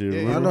last year.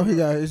 Yeah, I know he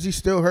got. Is he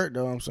still hurt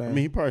though? I'm saying. I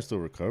mean, he probably still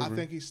recovering. I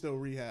think he's still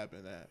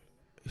rehabbing that.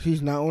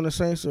 He's not on the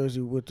Saints, or is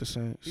he with the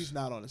Saints? He's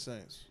not on the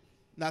Saints.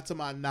 Not to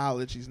my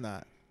knowledge, he's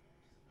not.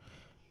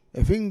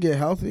 If he can get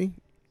healthy,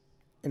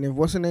 and if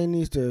what's his name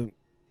needs to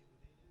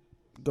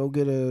go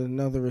get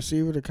another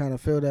receiver to kind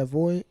of fill that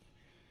void,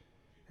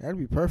 that'd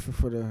be perfect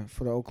for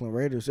the Oakland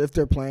Raiders if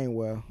they're playing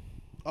well.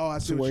 Oh, I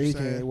see what you're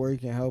saying. Where he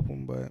can help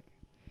them, but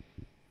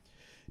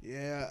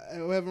yeah, I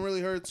haven't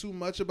really heard too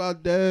much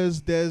about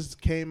Dez. Dez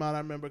came out, I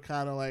remember,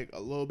 kind of like a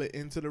little bit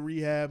into the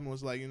rehab and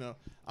was like, you know,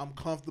 I'm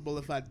comfortable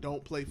if I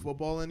don't play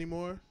football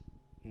anymore.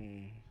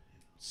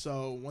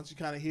 So once you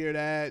kind of hear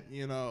that,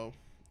 you know,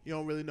 you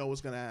don't really know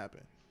what's going to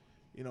happen.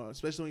 You know,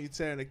 especially when you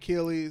tear an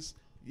Achilles.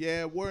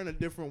 Yeah, we're in a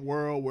different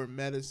world where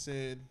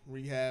medicine,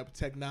 rehab,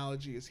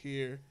 technology is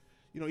here.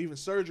 You know, even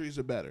surgeries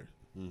are better.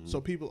 So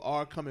people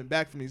are coming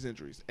back from these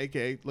injuries,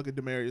 a.k.a. look at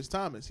Demaryius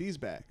Thomas. He's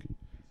back.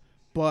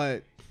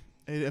 But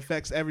it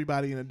affects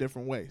everybody in a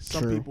different way.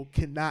 Some people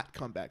cannot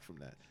come back from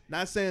that.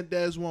 Not saying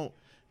Dez won't.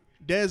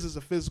 Dez is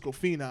a physical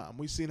phenom.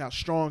 We've seen how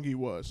strong he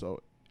was.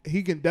 So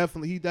he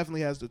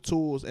definitely has the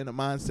tools and the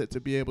mindset to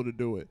be able to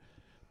do it.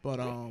 But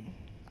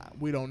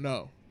we don't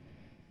know.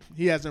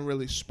 He hasn't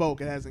really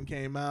spoke. It hasn't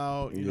came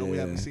out. You know, we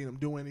haven't seen him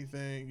do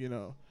anything, you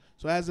know.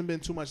 So it hasn't been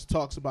too much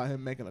talks about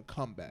him making a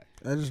comeback.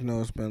 I just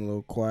know it's been a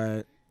little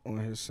quiet on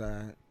his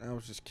side. I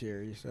was just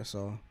curious. That's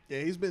all.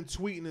 Yeah, he's been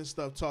tweeting and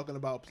stuff talking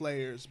about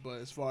players,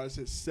 but as far as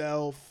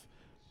himself,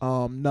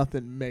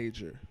 nothing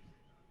major.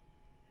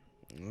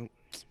 Nope.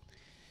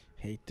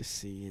 Hate to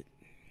see it.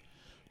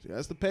 See,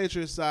 that's the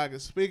Patriots saga.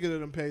 Speaking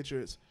of them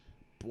Patriots,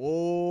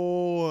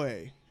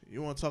 boy,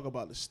 you want to talk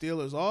about the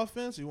Steelers'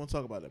 offense? Or you want to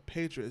talk about the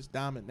Patriots'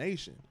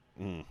 domination?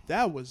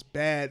 That was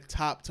bad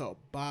top to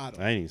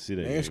bottom. I didn't even see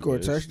that. They didn't score a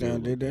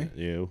touchdown, did they?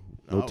 Yeah,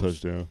 no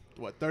touchdown.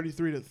 What,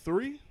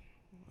 33-3?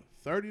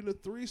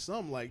 30-3,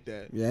 something like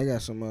that. Yeah, I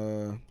got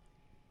some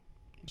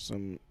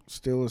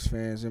Steelers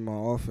fans in my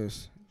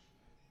office.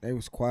 They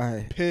was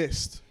quiet.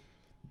 Pissed.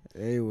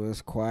 They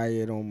was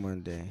quiet on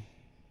Monday.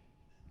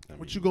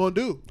 What you gonna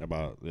do?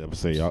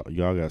 Say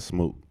y'all got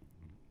smoked.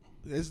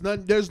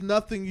 There's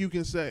nothing you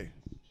can say.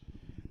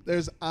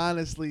 There's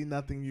honestly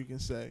nothing you can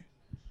say.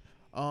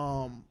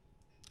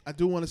 I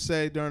do want to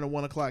say during the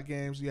 1 o'clock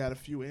games, we had a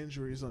few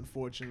injuries,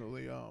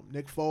 unfortunately.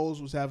 Nick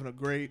Foles was having a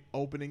great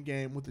opening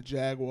game with the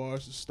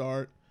Jaguars to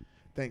start.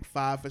 think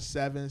 5 for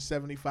 7,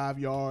 75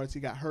 yards. He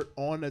got hurt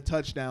on the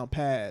touchdown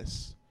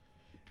pass.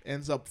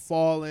 Ends up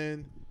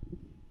falling.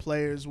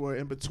 Players were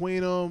in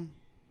between him.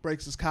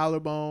 Breaks his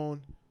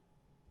collarbone.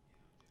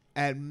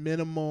 At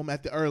minimum,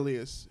 at the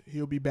earliest,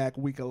 he'll be back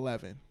week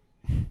 11.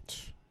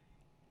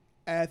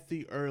 At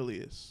the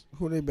earliest.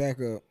 Who they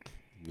back up?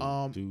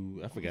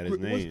 Dude, I forgot his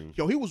name.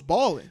 He was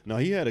balling. No,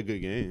 he had a good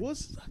game.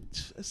 It's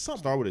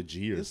something. Start with a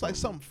G or It's something. like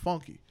something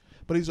funky.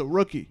 But he's a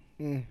rookie.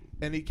 Mm.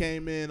 And he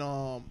came in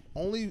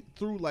only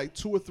threw like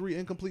 2 or 3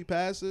 incomplete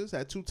passes,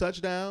 had 2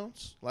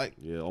 touchdowns. Like,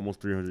 Yeah, almost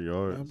 300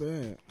 yards. Not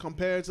bad.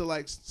 compared to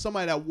like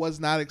somebody that was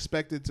not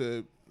expected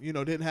to,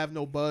 didn't have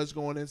no buzz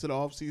going into the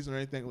offseason or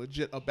anything,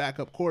 legit a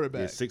backup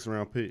quarterback. Yeah,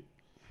 6th-round pick.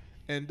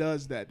 And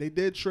does that. They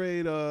did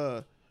trade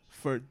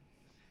for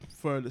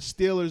the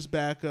Steelers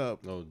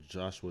backup. Oh,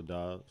 Joshua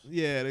Dobbs.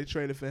 Yeah, they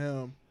traded for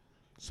him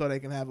so they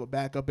can have a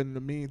backup in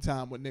the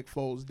meantime with Nick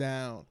Foles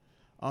down.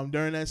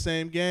 During that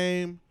same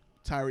game,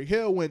 Tyreek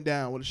Hill went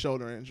down with a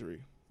shoulder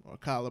injury or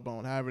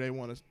collarbone, however they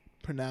want to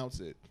pronounce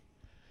it.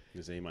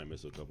 They say he might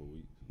miss a couple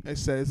weeks. It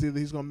says either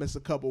he's going to miss a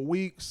couple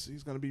weeks,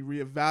 he's going to be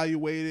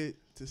reevaluated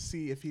to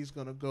see if he's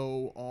going to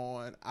go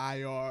on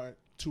IR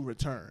to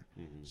return.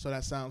 Mm-hmm. So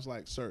that sounds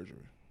like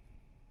surgery.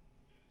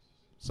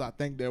 So I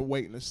think they're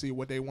waiting to see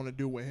what they want to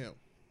do with him.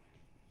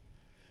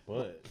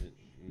 But,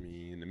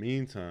 in the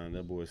meantime,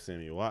 that boy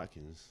Sammy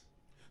Watkins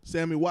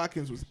Sammy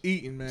Watkins was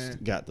eating, man.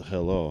 got the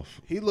hell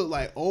off. He looked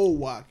like old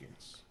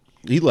Watkins.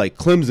 He like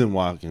Clemson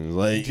Watkins.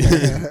 Like,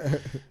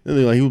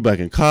 like he was back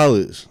in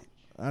college.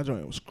 That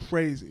joint was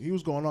crazy. He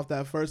was going off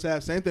that first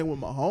half. Same thing with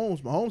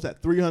Mahomes. Mahomes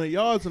had 300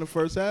 yards in the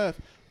first half,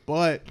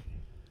 but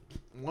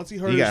once he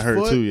hurt He his got hurt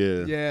foot, too,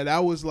 yeah. Yeah,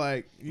 that was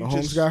like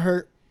Mahomes got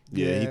hurt.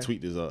 Yeah, he Yeah.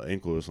 tweaked his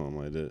ankle or something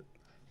like that.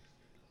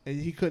 and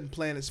he couldn't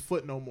plant his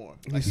foot no more.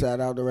 He Like, sat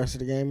out the rest of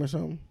the game or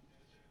something.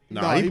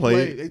 Nah, he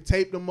played. They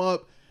taped him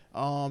up.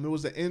 It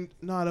was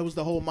that was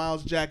the whole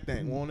Miles Jack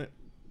thing, wasn't it?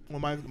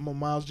 When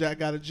Miles Jack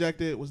got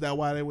ejected, was that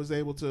why they was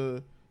able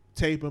to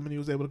tape him and he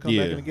was able to come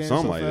back in the game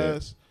something so like that.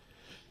 fast?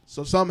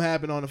 So something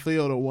happened on the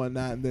field or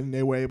whatnot, and then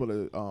they were able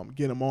to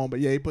get him on. But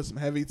yeah, he put some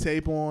heavy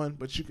tape on,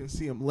 but you can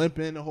see him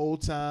limping the whole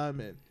time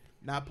and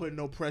not putting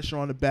no pressure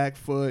on the back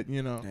foot,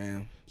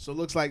 Damn. So it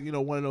looks like,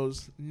 one of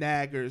those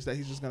naggers that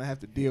he's just going to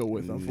have to deal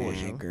with,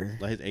 unfortunately. Nagger.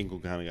 Like his ankle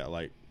kind of got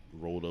like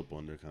rolled up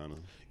under, kind of.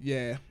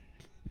 Yeah.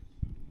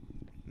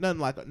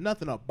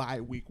 Nothing a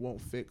bye week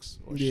won't fix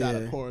or shot Yeah.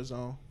 of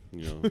cortisone.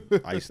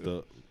 Iced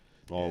up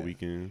all Yeah.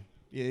 weekend.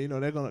 Yeah,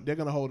 they're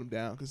gonna hold him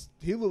down because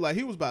he looked like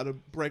he was about to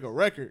break a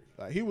record.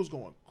 Like he was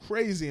going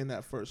crazy in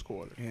that first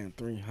quarter. Damn,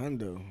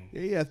 300.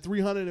 Yeah, he had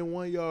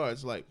 301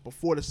 yards like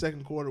before the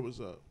second quarter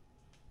was up,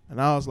 and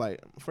I was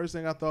like, first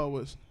thing I thought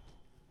was,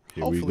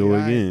 Here we hopefully go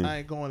I again.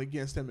 ain't going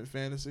against him in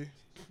fantasy.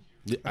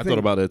 Yeah, I think- thought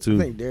about that I too.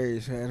 think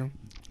Darius had him.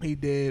 He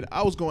did.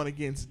 I was going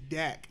against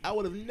Dak. I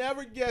would have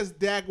never guessed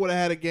Dak would have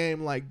had a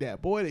game like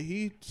that. Boy, did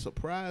he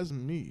surprise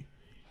me.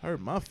 Hurt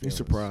my He feelings.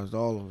 surprised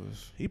all of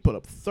us. He put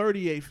up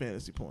 38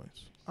 fantasy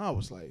points. I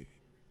was like,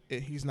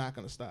 he's not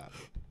going to stop.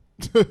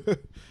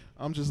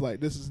 I'm just like,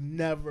 this is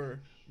never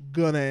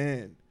going to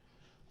end.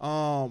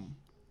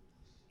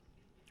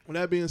 With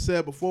that being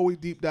said, before we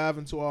deep dive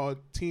into our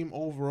team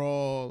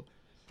overall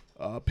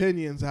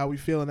opinions, how we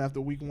feeling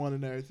after week 1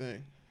 and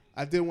everything,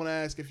 I did want to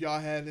ask if y'all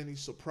had any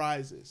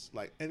surprises,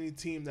 like any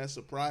team that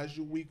surprised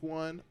you week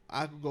 1.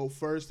 I could go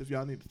first if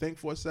y'all need to think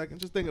for a second.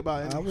 Just think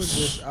about it.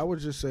 I would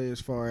just say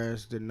as far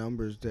as the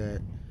numbers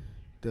that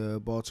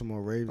the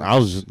Baltimore Ravens I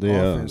was just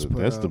offense put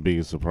that's the up.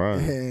 biggest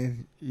surprise.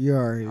 And you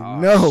already Oh,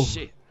 know.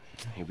 shit.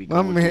 Here we My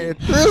go man again.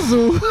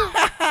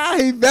 Thizzle.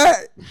 He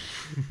back.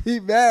 He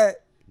back.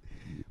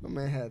 My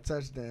man had a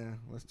touchdown.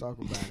 Let's talk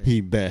about it.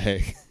 He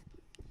back.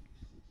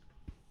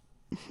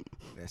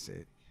 That's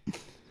it.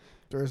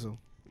 Thizzle.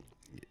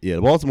 Yeah,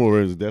 the Baltimore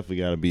Ravens definitely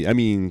got to be. I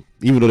mean,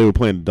 even though they were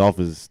playing the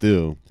Dolphins,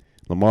 still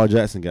Lamar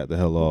Jackson got the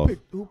hell off.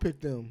 Who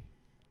picked them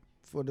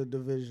for the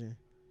division?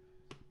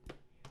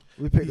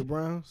 We picked the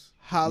Browns.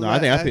 Holla No, I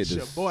think I at picked ya.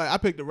 this. Boy, I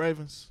picked the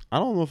Ravens. I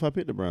don't know if I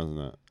picked the Browns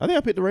or not. I think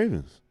I picked the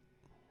Ravens.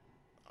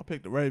 I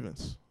picked the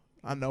Ravens.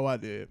 I know I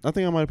did. I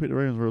think I might have picked the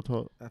Ravens. Real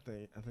talk. I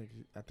think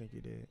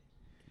you did.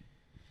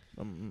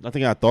 I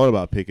think I thought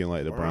about picking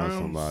like the Browns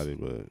Browns. somebody,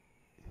 but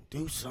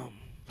Do something.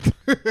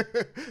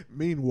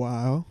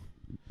 Meanwhile,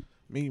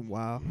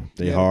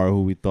 they yeah, are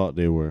who we thought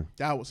they were.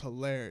 That was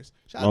hilarious.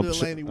 Shout out to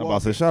Delaney I'm about to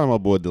Walker. say, shout out my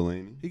boy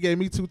Delaney. He gave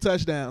me 2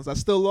 touchdowns. I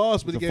still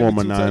lost, but The he gave me 2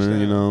 former touchdowns. Niner,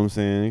 you know what I'm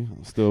saying?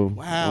 Still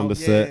Wow, on the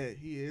yeah, set.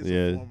 he is Yeah.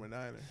 a former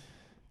Niner.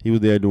 He was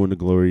there during the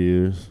glory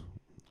years.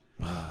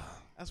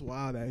 That's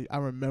wild. I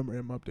remember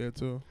him up there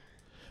too.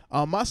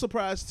 My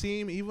surprise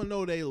team, even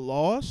though they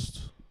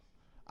lost,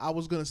 I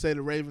was gonna say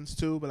the Ravens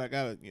too, but I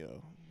gotta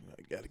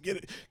get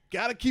it,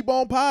 gotta keep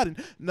on potting.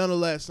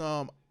 Nonetheless,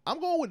 I'm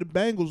going with the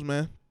Bengals,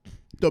 man.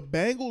 The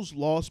Bengals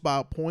lost by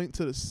a point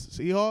to the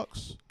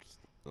Seahawks,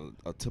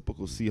 A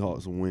typical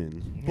Seahawks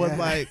win. but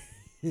like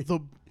the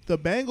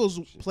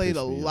Bengals played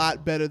a pissed me lot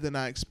off. better than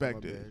I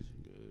expected.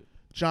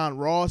 John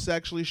Ross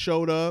actually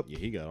showed up. Yeah,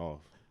 he got off.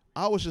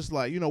 I was just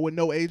like, with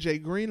no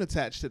AJ Green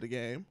attached to the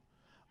game,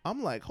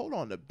 I'm like, hold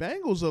on, the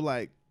Bengals are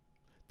like,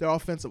 their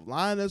offensive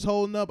line is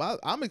holding up.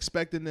 I'm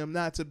expecting them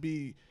not to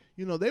be,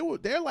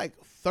 they're like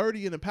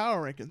 30 in the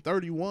power ranking,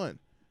 31.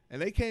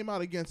 And they came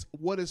out against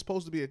what is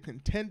supposed to be a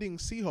contending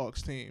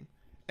Seahawks team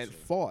and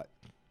fought.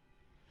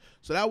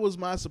 So that was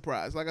my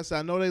surprise. Like I said,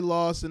 I know they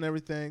lost and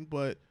everything,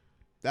 but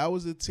that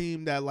was a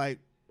team that like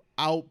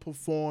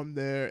outperformed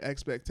their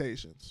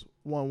expectations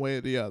one way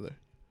or the other.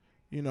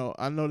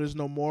 I know there's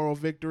no moral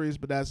victories,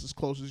 but that's as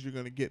close as you're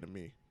going to get to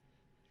me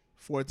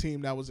for a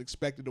team that was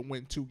expected to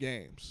win 2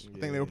 games. I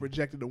think they were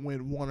projected to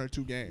win 1 or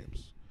 2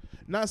 games.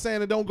 Not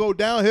saying it don't go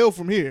downhill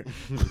from here,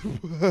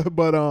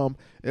 but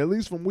at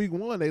least from week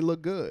 1, they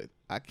look good.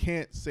 I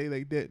can't say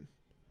they didn't.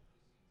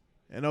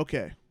 And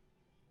okay,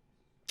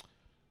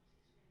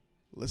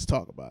 let's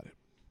talk about it.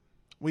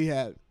 We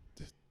had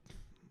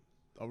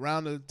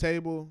around the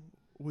table,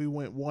 we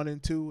went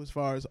 1-2 as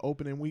far as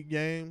opening week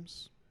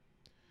games.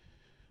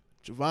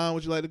 Javon,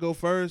 would you like to go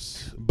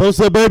first?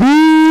 Bosa, baby!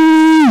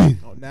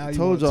 Oh, now I you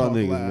told wanna y'all talk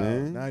niggas, loud.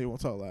 man. Now you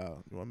want to talk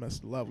loud. You want to mess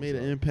the levels Made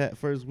an up. impact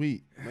first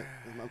week.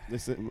 They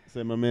said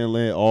my man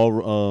led all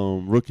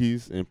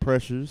rookies in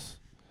pressures.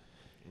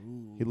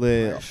 He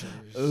led.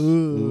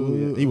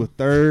 He was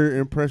 3rd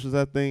in pressures,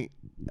 I think,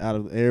 out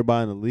of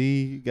everybody in the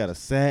league. He got a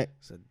sack.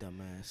 It's a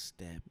dumbass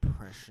stat.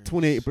 Pressure.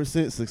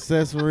 28%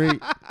 success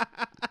rate.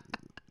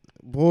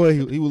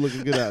 Boy, he was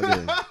looking good out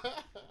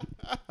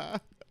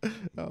there.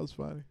 That was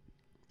funny.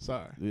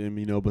 Sorry.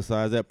 And,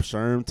 besides that,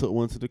 Sherm took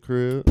one to the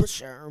crib.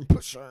 Push arm.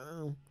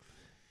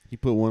 He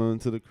put one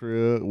into the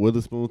crib.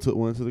 Witherspoon took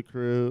one to the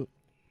crib.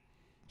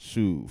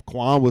 Shoot,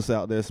 Quan was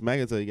out there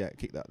smacking until he got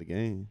kicked out the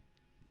game.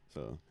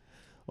 So,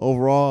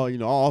 overall,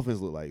 our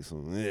offense looked like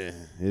some. It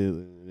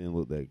didn't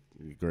look that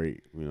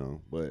great,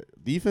 But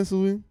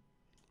defensively,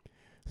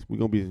 we're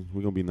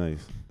gonna be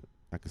nice.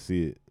 I can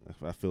see it.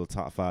 I feel a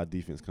top 5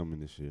 defense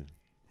coming this year.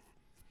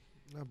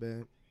 Not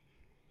bad.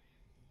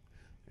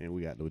 And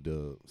we got no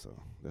dub, so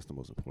that's the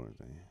most important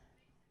thing.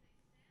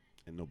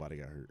 And nobody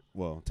got hurt.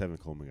 Well, Tevin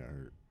Coleman got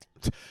hurt.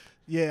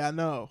 Yeah, I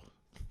know.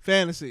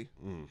 Fantasy.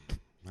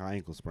 High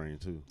ankle sprain,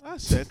 too. I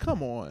said,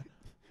 come on.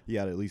 He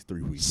had at least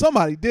 3 weeks.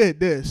 Somebody did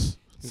this.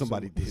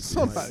 Somebody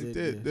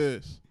did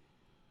this.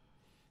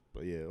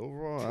 But, yeah,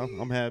 overall,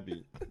 I'm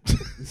happy.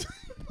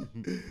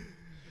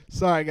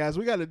 Sorry, guys.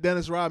 We got a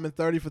Dennis Rodman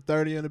 30 for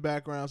 30 in the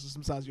background, so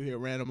sometimes you hear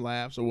random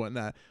laughs or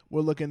whatnot.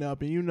 We're looking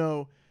up,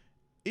 and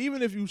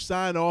even if you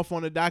sign off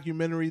on a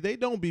documentary, they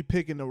don't be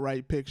picking the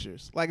right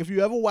pictures. Like, if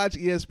you ever watch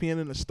ESPN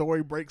and the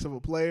story breaks of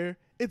a player,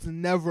 it's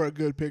never a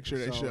good picture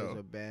they show. It's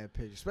a bad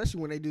picture, especially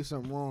when they do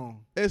something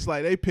wrong. It's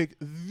like they pick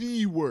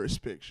the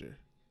worst picture.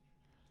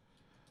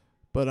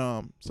 But,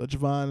 so,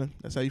 Javon,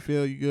 that's how you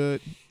feel? You good?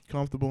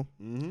 Comfortable?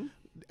 Mm-hmm.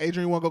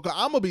 Adrian, you want to go?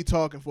 I'm going to be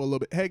talking for a little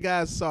bit. Hey,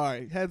 guys,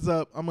 sorry. Heads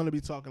up. I'm going to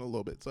be talking a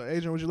little bit. So,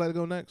 Adrian, would you like to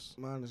go next?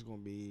 Mine is going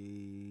to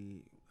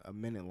be a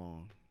minute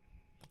long.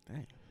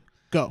 Dang.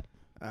 Go.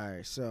 All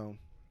right, so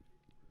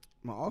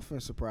my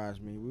offense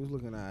surprised me. We was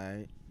looking all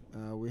right.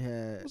 We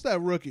had What's that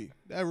rookie?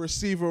 That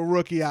receiver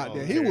rookie out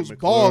there. He Harry was McLaurin.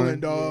 balling,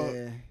 dog.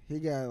 Yeah, he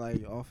got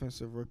like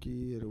offensive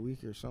rookie of the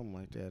week or something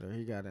like that, or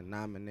he got a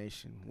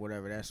nomination,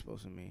 whatever that's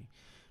supposed to mean.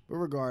 But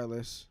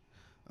regardless,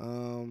 I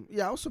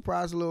was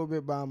surprised a little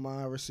bit by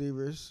my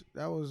receivers.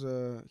 That was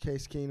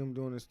Case Keenum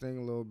doing his thing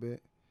a little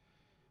bit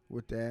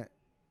with that.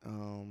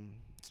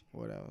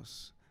 What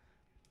else?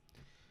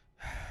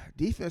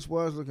 Defense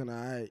was looking all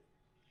right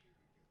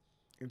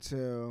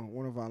until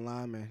one of our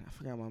linemen, I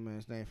forgot my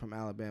man's name, from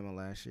Alabama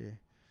last year.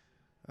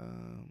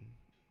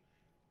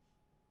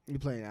 He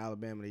played in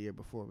Alabama the year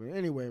before. But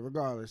anyway,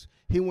 regardless,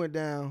 he went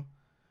down.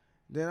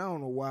 Then I don't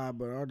know why,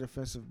 but our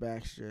defensive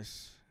backs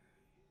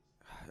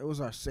it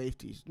was our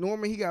safeties.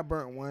 Norman, he got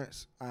burnt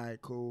once. All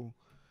right, cool.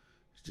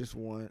 Just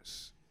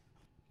once.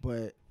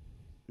 But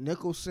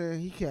Nicholson,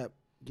 he kept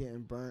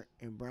getting burnt.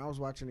 And Brown was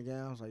watching the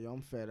game. I was like, yo,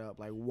 I'm fed up.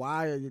 Like,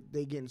 why are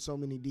they getting so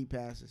many deep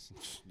passes?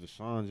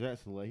 Deshaun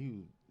Jackson,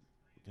 he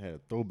had a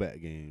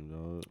throwback game,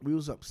 dog. We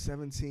was up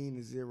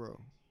 17-0.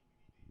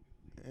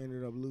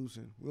 Ended up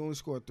losing. We only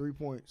scored 3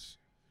 points.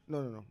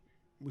 No.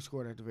 We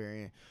scored at the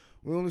very end.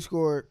 We only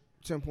scored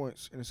 10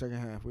 points in the second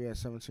half. We had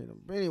 17 of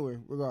them. But anyway,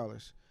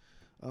 regardless.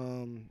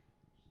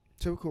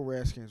 Typical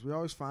Redskins. We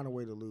always find a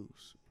way to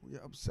lose.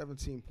 We're up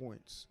 17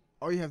 points.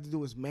 All you have to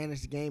do is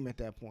manage the game at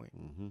that point.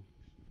 Mm-hmm.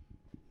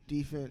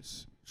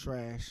 Defense,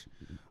 trash.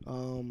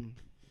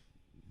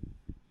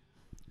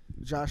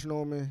 Josh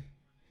Norman,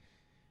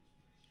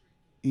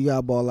 you got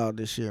to ball out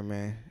this year,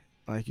 man.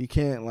 Like, you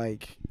can't,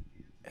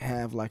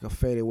 have, a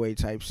fadeaway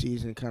type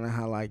season, kind of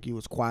how, he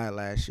was quiet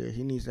last year.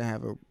 He needs to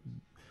have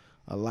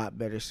a lot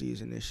better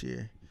season this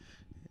year.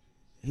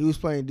 He was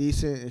playing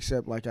decent,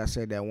 except, like I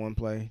said, that one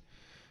play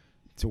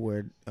to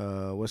where,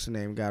 what's the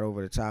name, got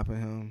over the top of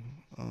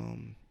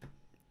him.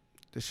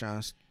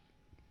 Deshaun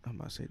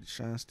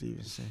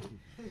Stevenson.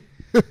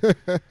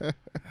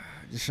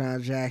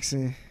 Deshaun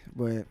Jackson.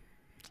 But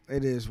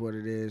it is what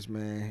it is,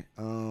 man.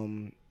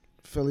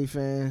 Philly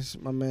fans,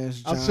 my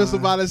man's John. I was just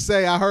about to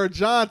say, I heard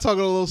John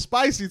talking a little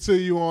spicy to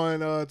you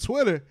on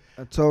Twitter.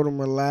 I told him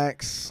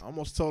relax, I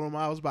almost told him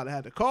I was about to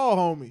have to call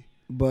homie.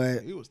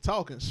 but He was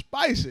talking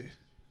spicy.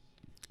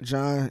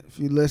 John, if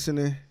you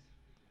listening,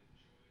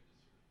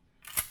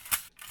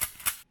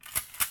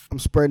 I'm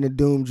spreading the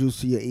doom juice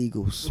to your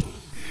Eagles.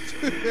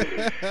 The doom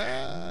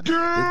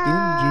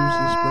juice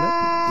is spread.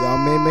 Y'all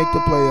may make the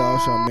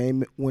playoffs. Y'all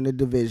may win the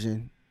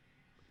division.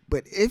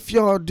 But if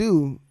y'all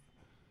do,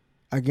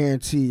 I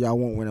guarantee y'all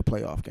won't win a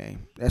playoff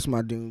game. That's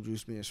my doom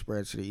juice being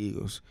spread to the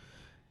Eagles.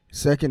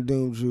 Second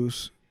doom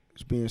juice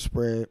is being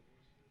spread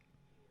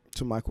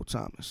to Michael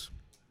Thomas.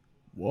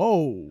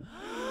 Whoa.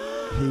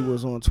 He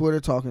was on Twitter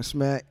talking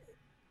smack.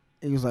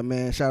 He was like,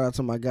 man, shout out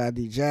to my guy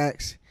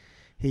D-Jax.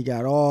 He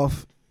got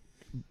off,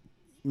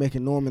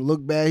 making Norman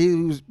look bad. He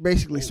was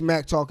basically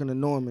smack talking to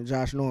Norman,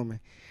 Josh Norman.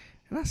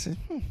 And I said,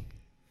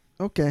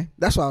 okay.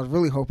 That's why I was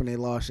really hoping they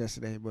lost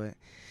yesterday. But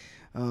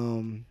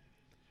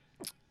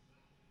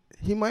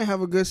he might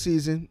have a good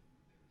season,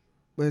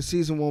 but his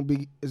season won't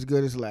be as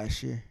good as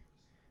last year.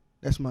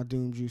 That's my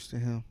doom juice to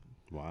him.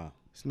 Wow.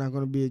 It's not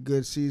going to be a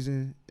good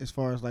season as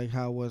far as like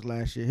how it was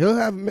last year. He'll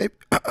have maybe.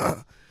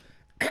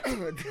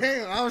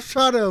 Damn, I was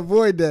trying to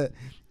avoid that.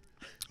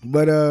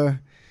 But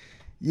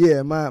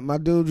yeah, my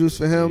doom juice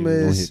for him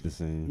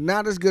is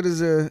not as good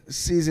as a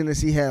season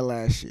as he had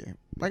last year.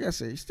 Like I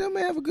said, he still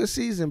may have a good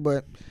season,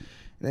 but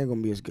it ain't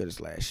gonna be as good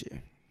as last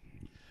year.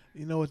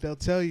 You know what they'll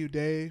tell you,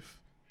 Dave?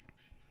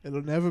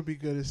 It'll never be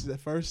good as that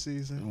first It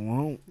season.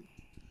 won't.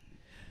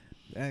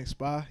 Dang,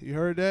 Spy, you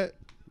heard that?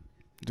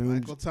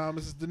 Michael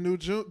Thomas is the new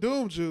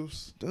doom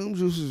juice. Doom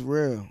juice is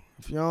real.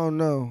 If y'all don't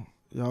know,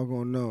 y'all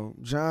gonna know.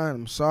 John,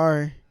 I'm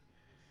sorry,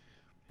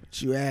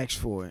 but you asked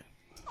for it.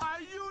 Our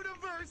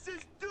universe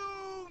is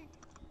doomed.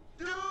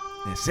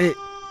 That's it.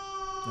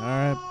 All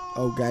right.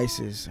 Oh, Geis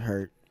is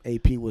hurt.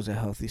 AP was a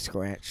healthy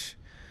scratch.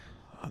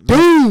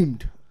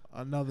 Doomed.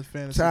 Another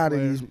fantasy Tired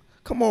player. of these.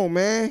 Come on,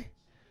 man.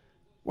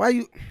 Why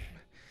you?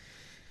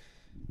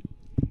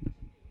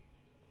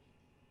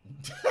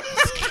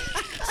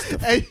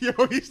 Hey, yo,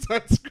 he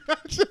started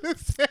scratching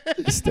his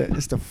head.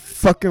 It's the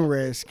fucking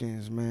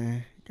Redskins,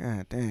 man.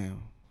 God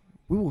damn.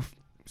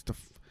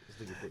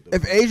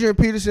 If Adrian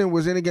Peterson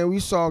was in the game, we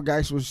saw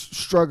Geis was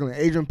struggling.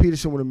 Adrian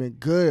Peterson would have been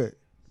good.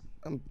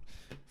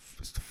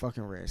 It's the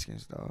fucking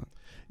Redskins, dog.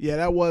 Yeah,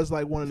 that was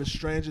like one of the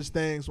strangest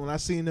things. When I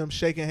seen them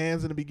shaking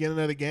hands in the beginning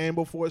of the game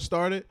before it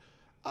started,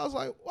 I was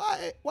like,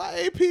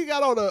 why AP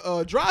got on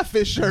a dry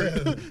fish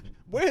shirt?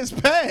 Where his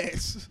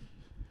pads?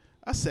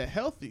 I said,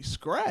 healthy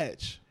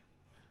scratch.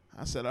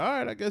 I said, all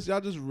right, I guess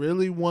y'all just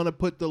really want to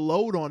put the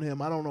load on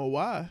him. I don't know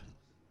why.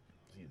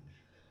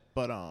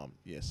 But,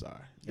 yeah, sorry.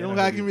 You don't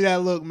got to give me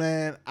that look,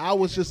 man. I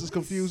was just as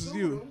confused as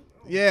you.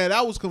 Yeah,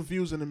 that was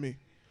confusing to me.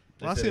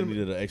 They When I said seen they him,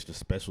 needed an extra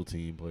special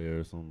team player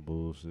or some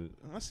bullshit.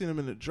 I seen him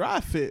in the dry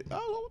fit. I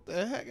was like, what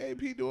the heck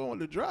AP doing with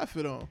the dry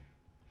fit on?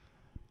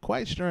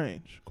 Quite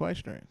strange. Quite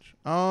strange.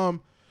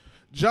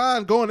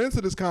 John, going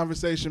into this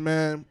conversation,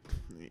 man,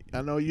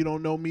 I know you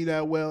don't know me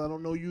that well. I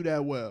don't know you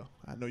that well.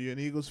 I know you're an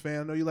Eagles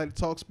fan. I know you like to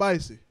talk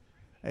spicy.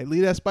 Hey,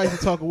 leave that spicy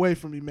talk away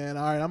from me, man.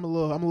 All right, I'm a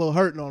little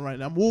hurting on right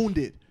now. I'm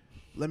wounded.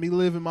 Let me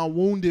live in my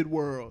wounded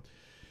world.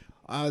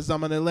 As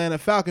I'm an Atlanta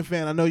Falcon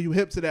fan, I know you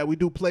hip to that. We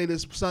do play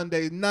this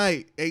Sunday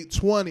night,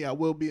 8:20. I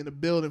will be in the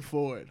building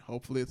for it.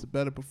 Hopefully, it's a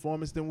better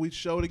performance than we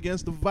showed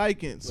against the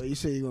Vikings. So you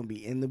say you're gonna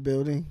be in the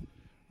building?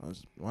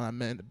 When I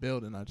meant the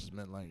building, I just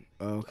meant like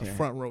Okay. a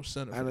front row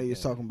center. I know you're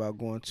talking about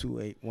going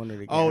to one of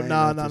the games. Oh,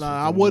 no.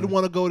 I wouldn't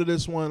want to go to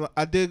this one.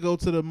 I did go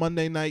to the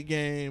Monday night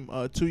game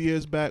 2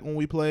 years back when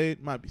we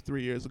played. Might be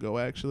 3 years ago,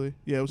 actually.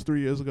 Yeah, it was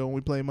 3 years ago when we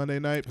played Monday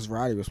night. Because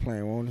Roddy was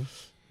playing, wasn't he?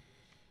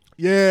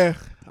 Yeah,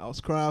 I was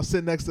crying. I was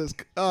sitting next to this.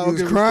 Oh, You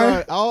was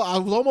crying? I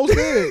was almost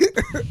there.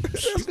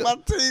 That's my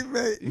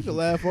teammate. You can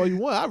laugh all you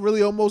want. I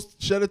really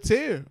almost shed a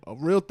tear, a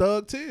real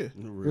thug tear.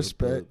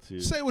 Respect.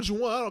 Say what you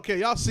want. I don't care.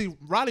 Y'all see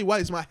Roddy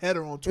White's my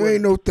header on You Twitter.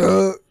 ain't no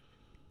thug.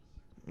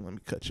 Let me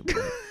cut you.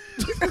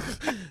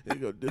 There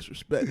you go,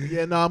 disrespect.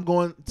 Yeah, no, I'm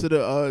going to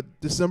the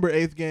December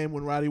 8th game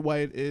when Roddy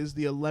White is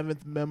the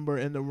 11th member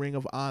in the Ring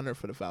of Honor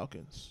for the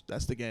Falcons.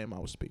 That's the game I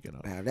was speaking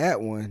of. Now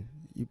that one,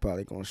 you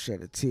probably gonna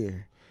shed a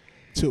tear.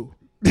 2.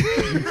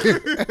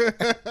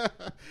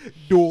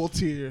 Dual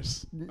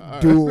tears. All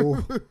right. Duel.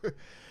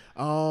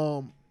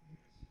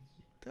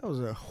 That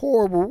was a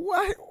horrible.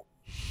 What?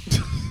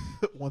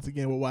 Once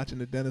again, we're watching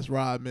the Dennis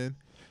Rodman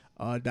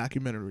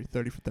documentary,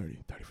 30 for 30.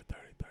 30 for 30,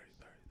 30, 30,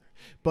 30.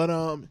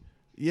 But,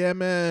 yeah,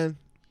 man,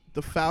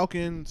 the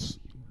Falcons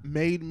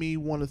made me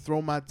want to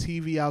throw my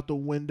TV out the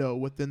window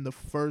within the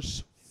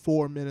first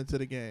 4 minutes of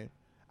the game.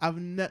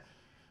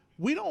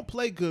 We don't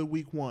play good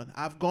week 1.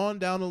 I've gone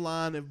down the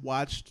line and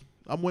watched.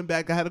 I went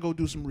back. I had to go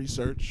do some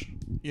research.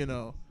 You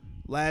know,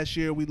 last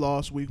year we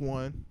lost week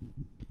 1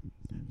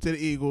 to the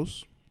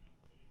Eagles.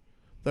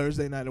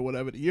 Thursday night or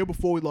whatever. The year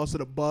before we lost to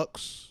the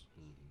Bucks.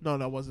 No,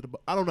 that wasn't the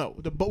Bucks. I don't know.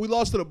 We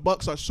lost to the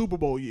Bucks our Super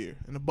Bowl year,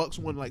 and the Bucks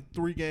won like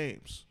 3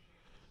 games.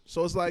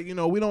 So it's like, you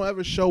know, we don't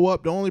ever show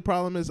up. The only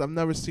problem is I've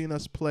never seen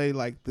us play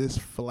like this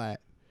flat.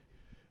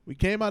 We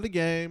came out the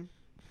game.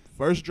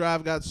 First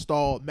drive got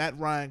stalled. Matt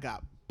Ryan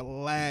got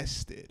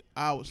blasted.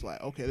 I was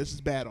like, okay, this is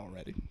bad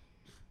already.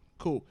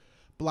 Cool.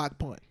 Block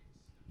punt.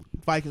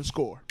 Vikings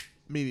score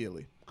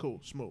immediately.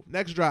 Cool. Smooth.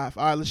 Next drive.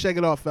 All right, let's shake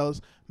it off,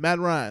 fellas. Matt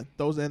Ryan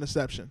throws an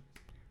interception.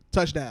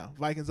 Touchdown.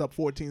 Vikings up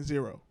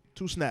 14-0.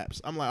 2 snaps.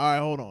 I'm like, all right,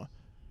 hold on.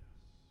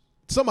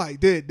 Somebody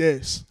did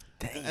this.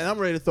 Damn. And I'm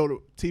ready to throw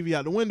the TV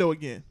out the window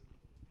again.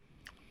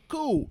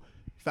 Cool.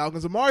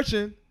 Falcons are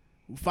marching.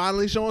 We're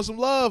finally showing some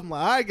love. I'm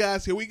like, all right,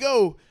 guys, here we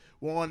go.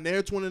 We're on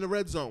their 20 in the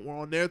red zone. We're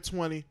on their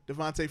 20.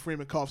 Devontae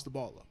Freeman coughs the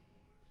ball up.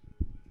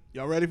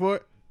 Y'all ready for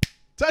it?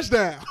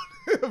 Touchdown.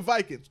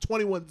 Vikings,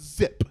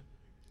 21-0.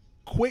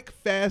 Quick,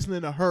 fast, and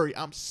in a hurry.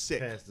 I'm sick.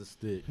 Pass the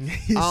stick.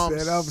 He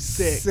said I'm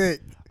sick.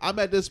 I'm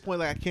at this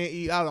point, like, I can't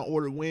eat. I don't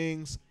order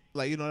wings.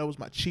 Like, that was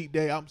my cheat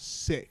day. I'm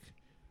sick.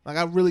 Like,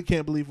 I really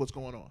can't believe what's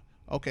going on.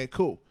 Okay,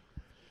 cool.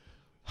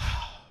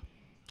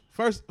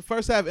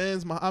 First half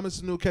ends. Mohamed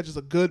Sanu catches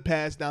a good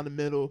pass down the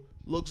middle.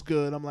 Looks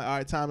good. I'm like, all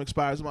right, time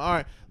expires. I'm like, all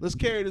right, let's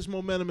carry this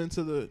momentum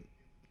into the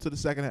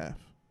second half.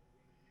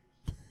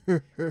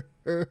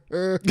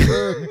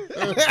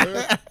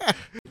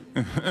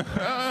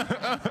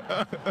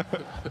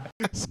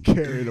 Let's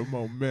carry the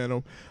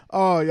momentum.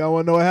 Oh, y'all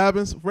want to know what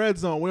happens? Red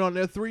zone. We're on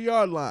their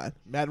 3-yard line.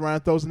 Matt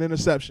Ryan throws an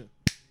interception.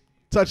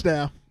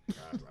 Touchdown.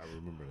 I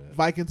remember that.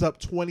 Vikings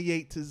up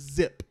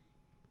 28-0.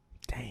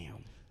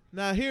 Damn.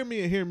 Now, hear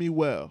me and hear me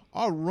well.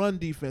 Our run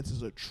defense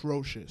is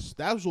atrocious.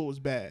 That's what was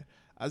bad.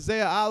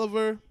 Isaiah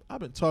Oliver, I've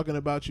been talking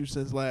about you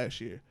since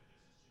last year.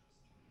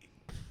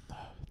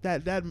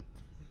 That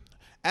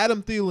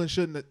Adam Thielen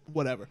shouldn't have,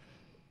 whatever.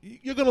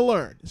 You're going to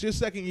learn. It's your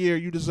second year.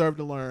 You deserve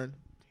to learn.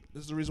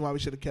 This is the reason why we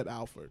should have kept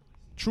Alford.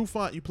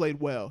 Trufant, you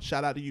played well.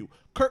 Shout out to you.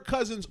 Kirk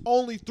Cousins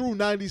only threw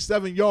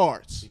 97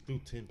 yards. He threw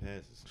 10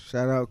 passes.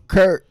 Shout out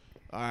Kurt.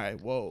 All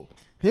right, whoa.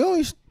 He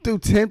only threw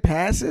 10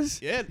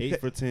 passes? Yeah.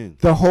 8 for 10.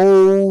 The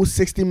whole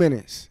 60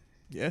 minutes.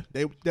 Yeah,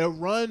 their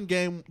run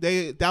game.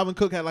 Dalvin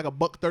Cook had like a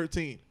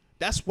 $113.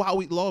 That's why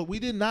we lost. We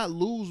did not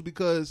lose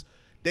because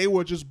they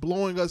were just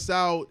blowing us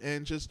out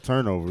and just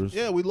Turnovers.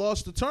 Yeah, we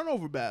lost the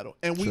turnover battle,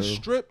 and we True.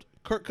 stripped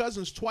Kirk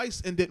Cousins twice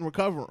and didn't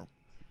recover him.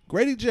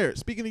 Grady Jarrett.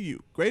 Speaking of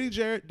you, Grady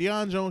Jarrett,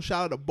 Deion Jones.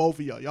 Shout out to both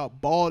of y'all. Y'all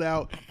balled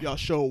out. Y'all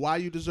showed why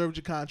you deserved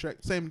your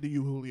contract. Same to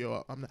you,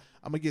 Julio. I'm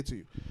gonna get to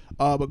you.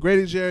 But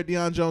Grady Jarrett,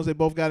 Deion Jones, they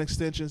both got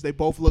extensions. They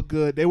both look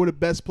good. They were the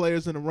best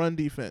players in the run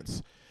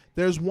defense.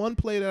 There's one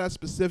play that I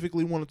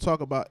specifically want to talk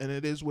about, and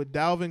it is with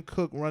Dalvin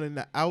Cook running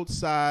the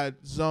outside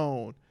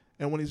zone.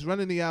 And when he's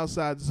running the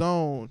outside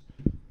zone,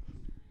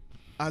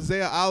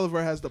 Isaiah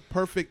Oliver has the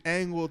perfect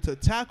angle to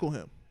tackle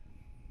him.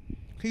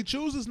 He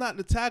chooses not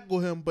to tackle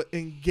him, but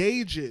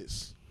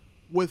engages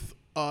with,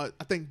 I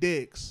think,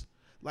 Diggs.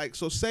 Like,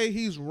 so say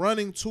he's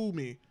running to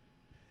me,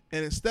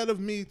 and instead of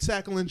me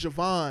tackling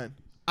Javon,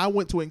 I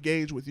went to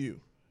engage with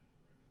you.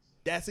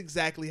 That's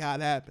exactly how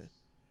it happened.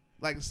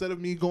 Like, instead of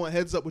me going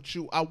heads up with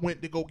you, I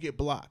went to go get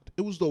blocked.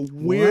 It was the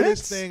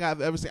weirdest thing I've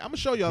ever seen. I'm going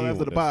to show y'all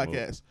after the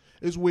podcast.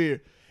 It's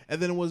weird.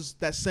 And then it was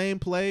that same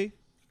play.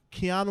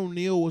 Keanu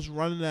Neal was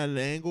running at an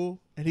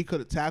angle, and he could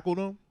have tackled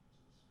him.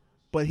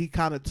 But he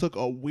kind of took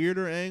a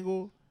weirder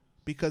angle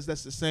because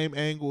that's the same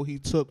angle he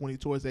took when he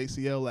tore his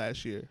ACL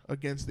last year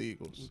against the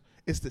Eagles.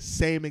 It's the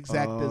same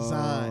exact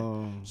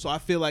design. So I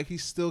feel like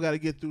he's still got to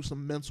get through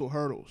some mental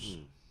hurdles.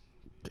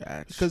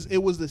 Gotcha. Because it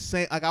was the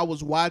same. Like, I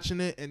was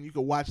watching it, and you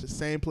could watch the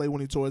same play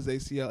when he tore his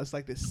ACL. It's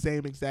like the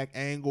same exact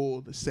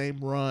angle, the same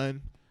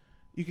run.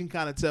 You can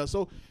kind of tell.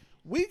 So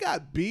we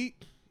got beat.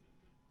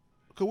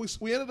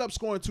 Cause we ended up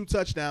scoring 2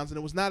 touchdowns, and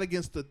it was not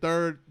against the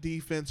third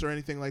defense or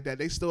anything like that.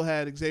 They still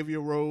had Xavier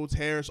Rhodes,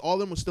 Harris. All of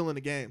them were still in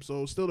the game, so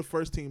it was still the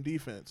first-team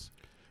defense.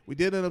 We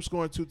did end up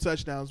scoring 2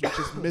 touchdowns. We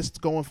just missed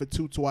going for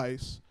 2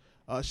 twice.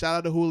 Shout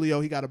out to Julio.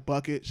 He got a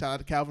bucket. Shout out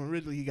to Calvin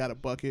Ridley. He got a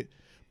bucket.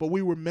 But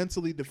we were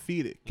mentally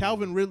defeated.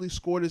 Calvin Ridley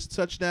scored his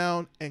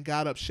touchdown and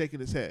got up shaking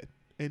his head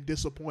in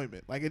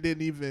disappointment. Like, it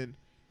didn't even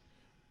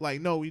 –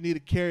 like, no, we need to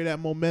carry that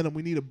momentum.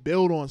 We need to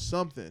build on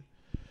something.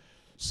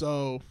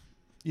 So,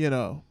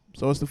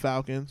 so it's the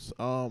Falcons.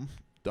 Our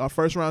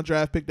first-round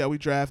draft pick that we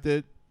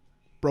drafted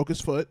broke his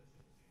foot.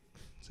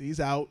 So he's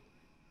out.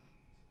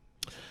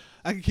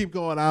 I can keep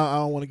going. I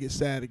don't want to get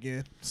sad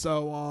again.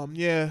 So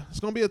it's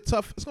gonna be a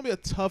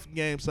tough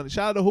game Sunday.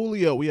 Shout out to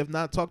Julio. We have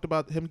not talked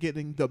about him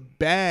getting the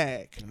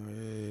bag.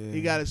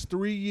 He got his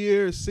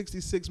 3-year,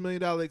 $66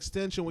 million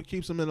extension, which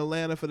keeps him in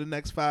Atlanta for the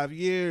next 5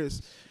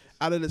 years.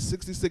 Out of the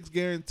 66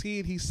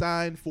 guaranteed, he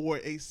signed for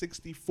a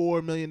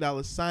 $64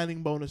 million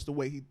signing bonus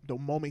the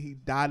moment he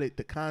dotted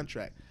the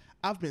contract.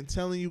 I've been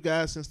telling you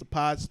guys since the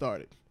pod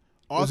started.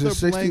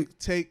 Arthur Blank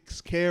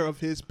takes care of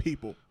his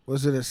people.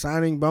 Was it a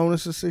signing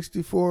bonus of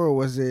 64 or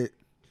was it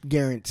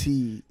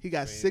guaranteed? He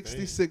got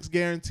 66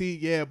 guaranteed,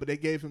 yeah, but they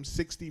gave him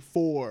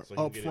 64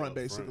 up front,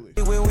 basically.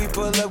 When we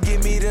pull up,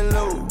 give me the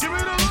loot. Give me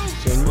the loot.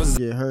 So he can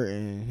get hurt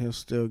and he'll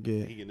still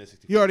get.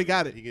 He already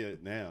got it. He get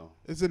it now.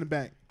 It's in the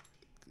bank.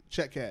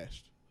 Check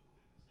cashed.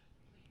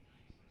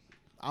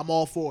 I'm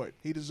all for it.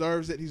 He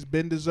deserves it. He's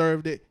been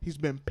deserved it. He's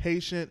been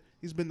patient.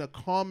 He's been the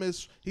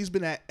calmest. He's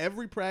been at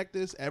every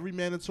practice, every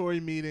mandatory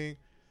meeting.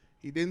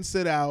 He didn't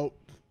sit out.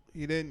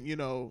 He didn't,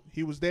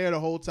 he was there the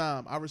whole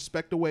time. I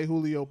respect the way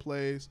Julio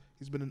plays.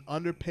 He's been an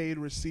underpaid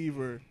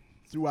receiver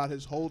throughout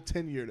his whole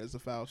tenure as a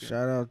Falcon.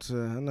 Shout out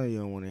to, I know you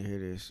don't want to hear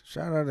this.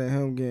 Shout out to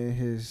him getting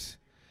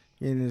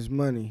his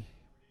money.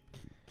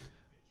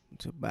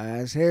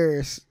 Tobias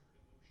Harris,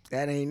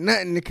 that ain't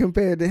nothing to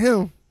compare to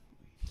him.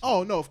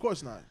 Oh no, of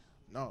course not.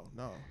 No.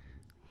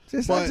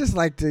 I just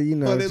like to,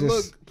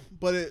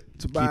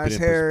 Tobias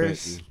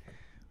Harris,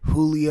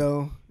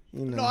 Julio,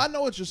 No, I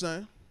know what you're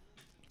saying.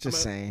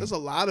 Saying. There's a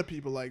lot of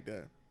people like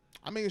that.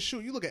 I mean,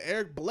 shoot, you look at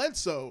Eric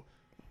Bledsoe,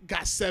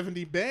 got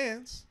 70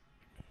 bands.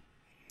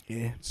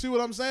 Yeah. See what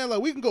I'm saying? Like,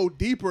 we can go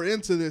deeper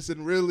into this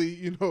and really,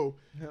 Yeah,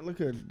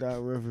 look at Doc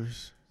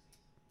Rivers.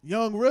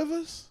 Young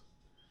Rivers?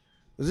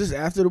 Was this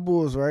after the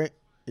Bulls, right?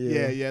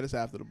 Yeah, that's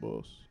after the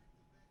Bulls.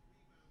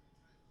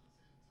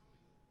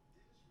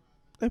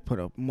 They put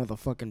a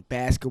motherfucking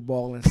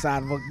basketball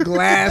inside of a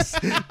glass.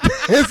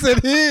 They said,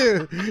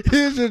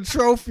 here's your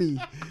trophy.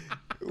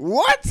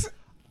 What?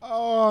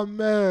 Oh,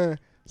 man.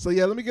 So,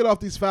 yeah, let me get off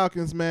these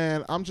Falcons,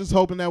 man. I'm just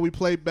hoping that we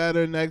play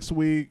better next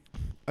week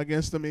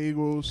against them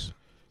Eagles.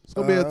 It's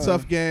going to be a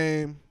tough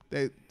game.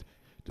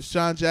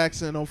 Deshaun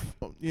Jackson,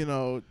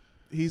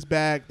 he's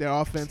back. Their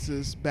offense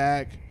is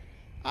back.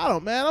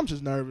 I'm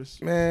just nervous.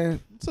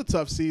 Man. It's a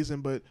tough season,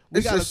 but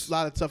we got a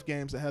lot of tough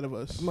games ahead of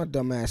us. My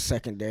dumbass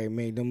secondary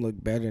made them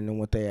look better than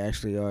what they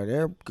actually are.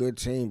 They're a good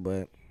team,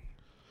 but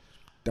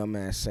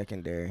dumbass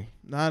secondary.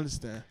 No, I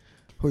understand.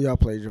 Who y'all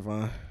play,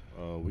 Javon?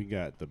 We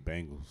got the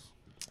Bengals.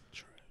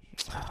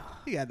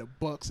 He had the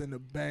Bucks and the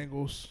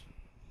Bengals.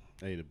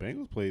 Hey, the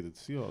Bengals played the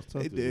Seahawks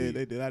tough. They this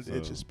did. week, I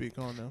did just speak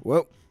on them.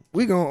 Well,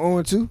 we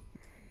going 0-2.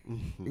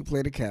 We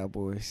play the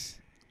Cowboys.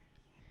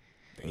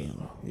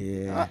 Damn.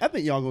 Yeah. I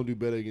think y'all gonna do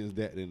better against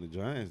that than the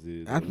Giants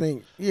did. I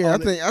think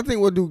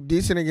we'll do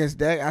decent against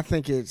Dak. I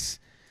think it's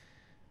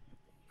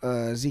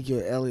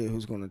Ezekiel Elliott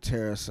who's gonna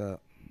tear us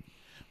up.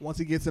 Once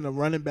he gets in a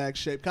running back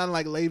shape, kind of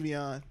like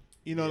Le'Veon.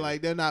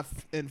 Like they're not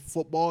in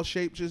football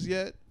shape just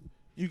yet.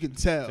 You can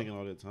tell. Taking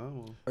all that time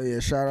on. Oh yeah,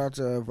 shout out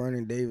to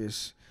Vernon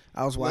Davis.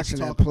 I was watching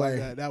Let's that talk play.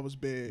 about that was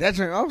big.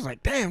 I was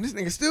like, damn, this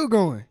nigga's still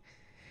going.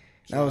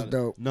 That was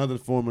dope. Another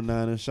former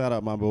Niner. Shout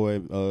out my boy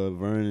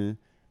Vernon.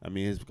 I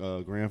mean, his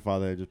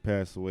grandfather had just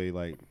passed away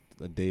like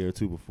a day or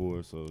two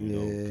before, so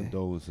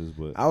condolences.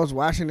 But I was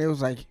watching. It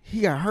was like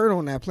he got hurt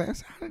on that play. I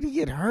said, how did he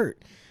get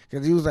hurt?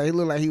 Because he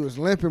looked like he was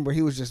limping, but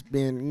he was just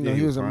being,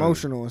 he was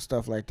emotional and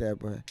stuff like that.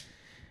 But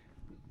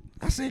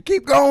I said,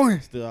 keep going.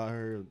 Still out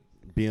here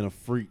being a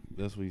freak.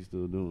 That's what he's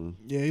still doing.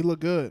 Yeah, he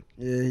looked good.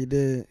 Yeah, he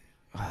did.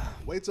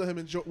 Wait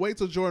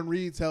till Jordan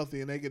Reed's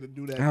healthy and they get to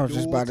do that. I was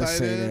just about to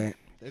say end. that.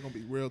 They're gonna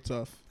be real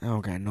tough. I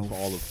don't got no For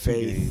all of 2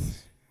 faith.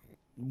 games.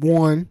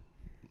 1,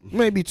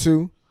 maybe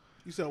 2.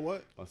 You said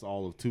what? That's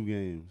all of 2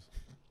 games.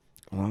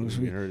 As long as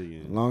Get hurt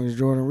again. As long as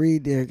Jordan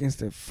Reed there against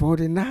the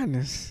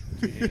 49ers,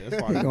 Yeah, that's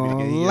probably he gonna gonna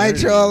be the game he light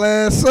get y'all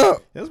hurt. ass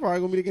up. That's probably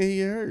gonna be the game he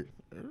get hurt.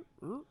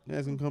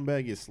 That's gonna come back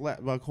and get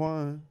slapped by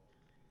Quan.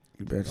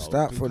 You better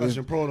stop for this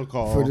Concussion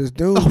protocol. for this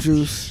doom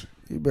juice.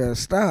 You better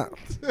stop.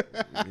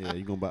 Yeah,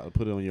 you gonna about to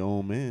put it on your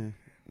own man.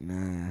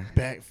 Nah.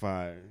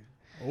 Backfire.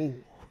 Oh,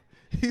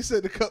 he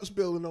said the cup's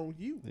spilling on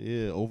you.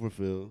 Yeah,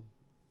 overfill.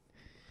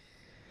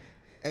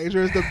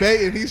 Adrian's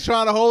debating. He's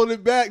trying to hold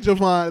it back,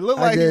 Javon. Look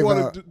like he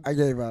wanted to. I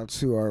gave out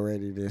 2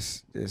 already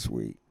this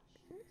week.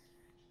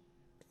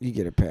 You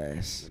get a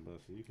pass.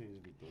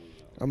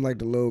 I'm like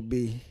the little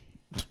B.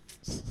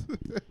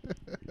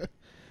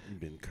 You've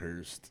been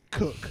cursed.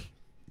 Cook.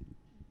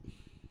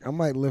 I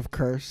might lift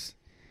curse,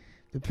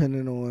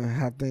 depending on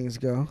how things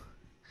go.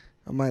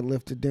 I might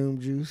lift the doom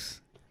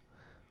juice.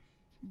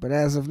 But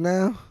as of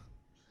now,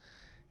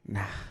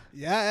 nah.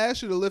 Yeah, I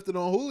asked you to lift it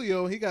on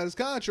Julio. He got his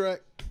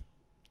contract.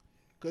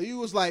 Cause you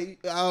was like,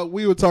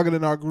 we were talking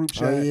in our group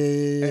chat,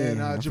 and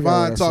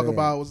Javon talk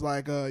about was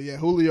like,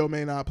 Julio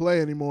may not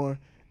play anymore,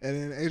 and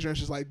then Adrian's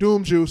just like,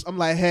 Doom Juice. I'm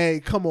like, hey,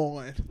 come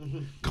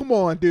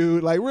on,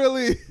 dude, like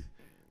really,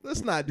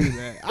 let's not do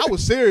that. I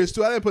was serious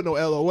too. I didn't put no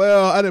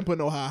LOL. I didn't put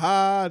no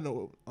ha,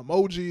 no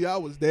emoji. I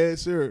was dead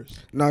serious.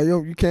 No,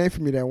 you came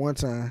for me that one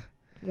time.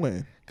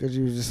 When? Cause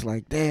you was just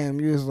like, damn,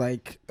 you was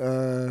like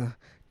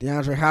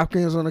DeAndre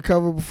Hopkins on the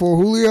cover before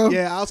Julio.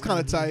 Yeah, I was kind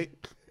of tight.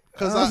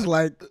 Cause I was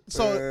like,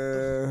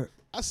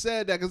 I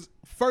said that because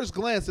first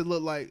glance it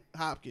looked like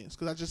Hopkins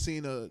because I just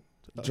seen a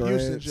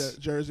Houston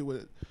jersey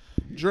with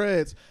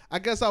dreads. I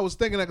guess I was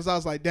thinking that because I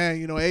was like,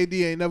 dang, AD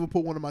ain't never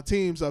put one of my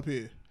teams up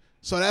here.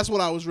 So that's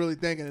what I was really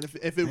thinking. And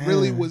if it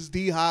really was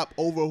D-Hop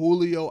over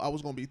Julio, I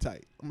was gonna be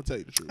tight. I'm gonna tell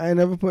you the truth. I ain't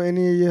never put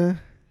any of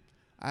your.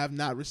 I have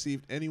not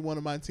received any one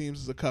of my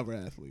teams as a cover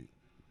athlete.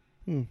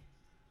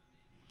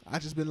 I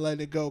just been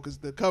letting it go because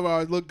the cover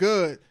art look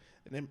good,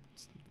 and then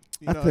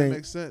it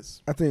makes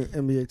sense. I think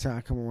NBA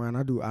time come around,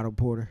 I do Otto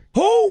Porter.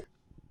 Who? All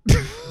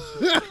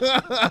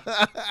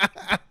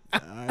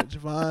right,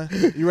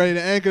 Javon, you ready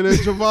to anchor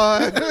this,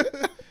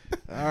 Javon?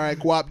 All right,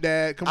 Guap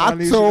Dad, come on. I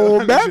need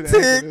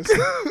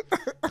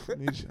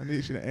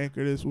you to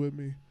anchor this with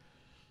me.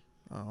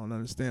 I don't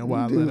understand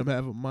why I We do. let him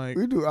have a mic.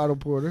 We do Otto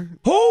Porter.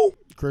 Who?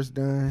 Chris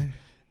Dunn.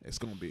 It's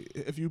gonna be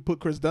if you put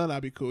Chris Dunn,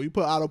 I'd be cool. You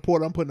put Otto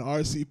Porter, I'm putting the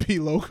RCP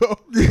logo.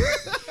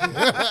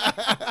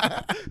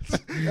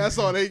 That's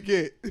all they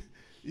get.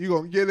 You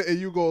gonna get it and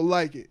you gonna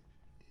like it.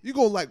 You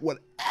gonna like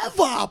whatever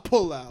I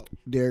pull out.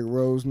 Derrick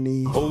Rose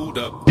knee. Hold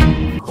up.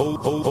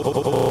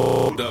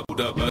 Hold up.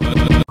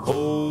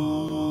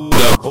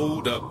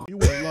 Hold up. You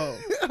went low.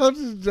 I'm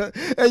just,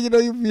 hey, you know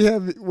you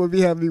would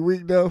be having me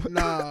weak though.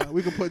 Nah,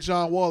 we could put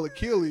John Wall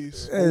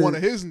Achilles Hey, on one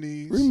of his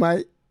knees. We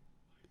might,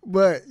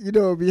 but you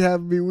know, it'd be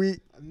having me weak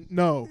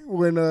No.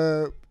 when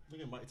Look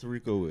at Mike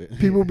Tirico with.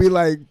 people be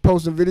like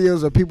posting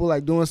videos of people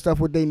like doing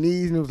stuff with their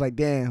knees, and it was like,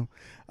 damn,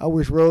 I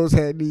wish Rose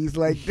had knees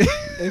like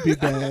that. It'd be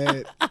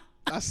bad.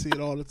 I see it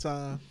all the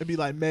time. It'd be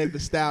like Meg Thee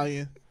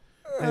Stallion.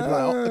 They'd be like,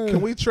 oh,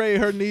 can we trade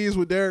her knees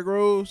with Derrick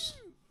Rose?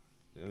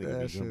 That nigga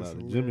That be jumping shit's out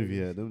the gym if he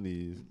had them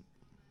knees.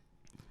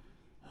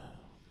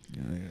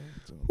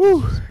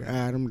 Whew.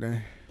 Alright, I'm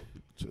done.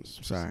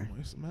 Just Sorry.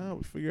 Somehow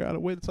we figure out a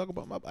way to talk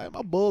about my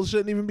Bulls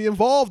shouldn't even be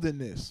involved in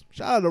this.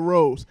 Shout out to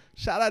Rose.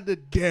 Shout out to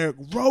Derrick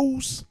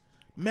Rose.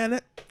 Man,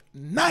 that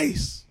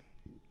nice.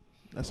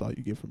 That's all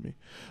you get from me.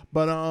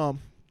 But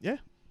yeah.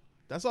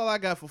 That's all I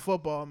got for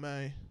football,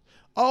 man.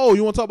 Oh,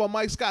 you want to talk about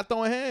Mike Scott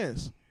throwing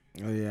hands?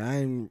 Oh yeah,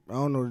 I don't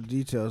know the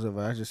details of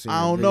it. I just seen.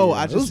 I the don't know. video.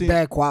 I It just was seen-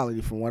 bad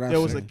quality from what I There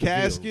was a seen.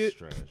 casket.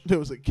 trash. There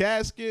was a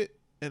casket,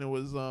 and it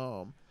was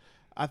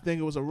I think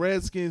it was a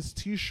Redskins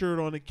T-shirt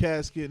on the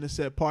casket, and it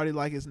said "Party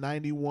Like It's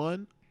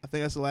 '91." I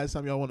think that's the last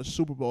time y'all won a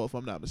Super Bowl, if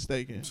I'm not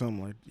mistaken.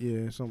 Something like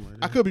that.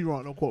 I could be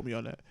wrong. Don't quote me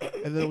on that.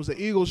 And then it was an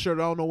Eagles shirt.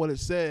 I don't know what it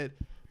said.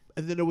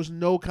 And then there was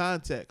no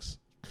context.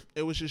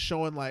 It was just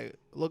showing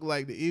looked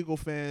like the Eagle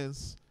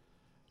fans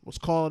was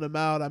calling him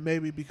out.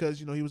 Maybe because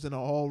he was in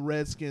a all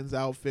Redskins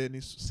outfit and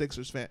he's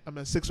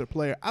Sixer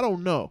player. I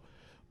don't know.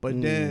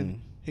 But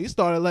then he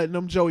started letting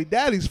them Joey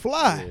Daddies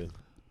fly. Yeah.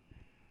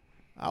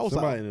 I was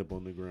Somebody like, ended up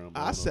on the ground. but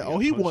I don't know said, if oh, got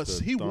he punched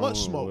wants or thrown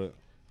smoke. or what.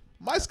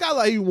 Mike Scott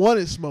like he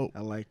wanted smoke. I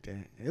like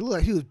that. It looked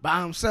like he was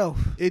by himself.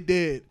 It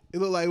did. It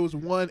looked like it was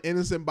one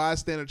innocent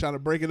bystander trying to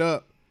break it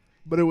up,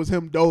 but it was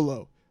him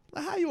dolo.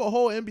 Like, how you a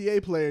whole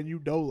NBA player and you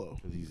dolo?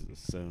 'Cause he's a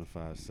 7'5"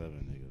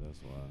 nigga. That's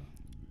why.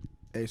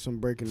 Hey, some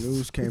breaking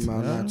news came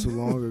out not too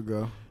long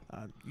ago.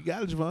 You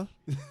got it, Javon.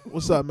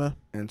 What's up, man?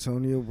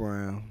 Antonio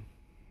Brown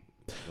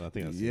But I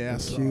think I seen Yeah, I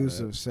that. saw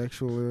accused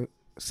of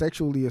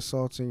sexually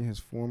assaulting his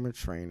former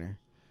trainer.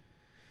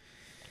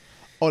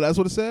 Oh, that's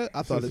what it said?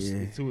 I thought Says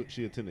it's... Yeah.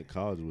 she attended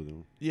college with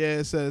him. Yeah,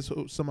 it says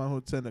someone who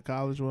attended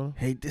college with him.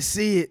 Hate to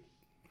see it.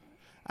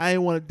 I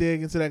didn't want to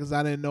dig into that because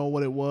I didn't know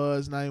what it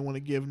was, and I didn't want to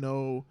give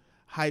no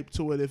hype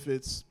to it if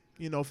it's,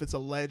 if it's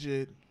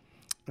alleged.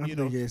 I think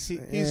it's-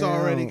 He's yeah,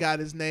 already I don't- got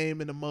his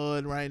name in the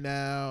mud right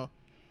now.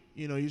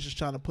 He's just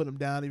trying to put him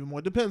down even more.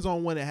 It depends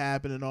on when it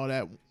happened and all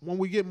that. When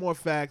we get more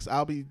facts,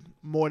 I'll be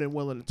more than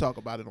willing to talk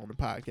about it on the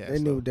podcast. They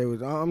knew what they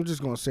was. I'm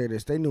just gonna say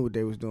this. They knew what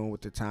they was doing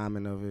with the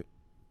timing of it.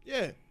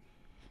 Yeah.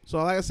 So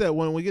like I said,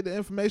 when we get the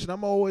information,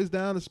 I'm always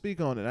down to speak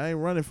on it. I ain't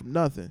running from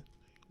nothing.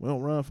 We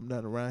don't run from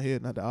nothing around here,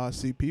 not the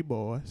RCP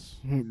boys.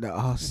 The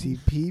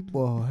RCP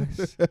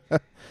boys.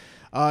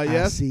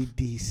 Yes.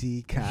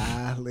 ICDC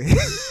college.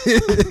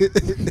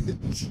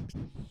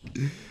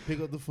 Pick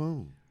up the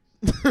phone.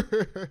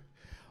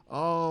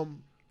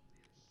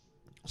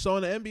 So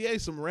in the NBA,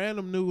 some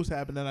random news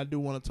happened that I do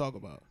want to talk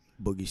about.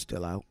 Boogie's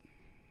still out.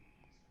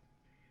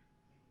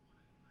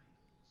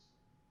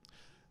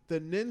 The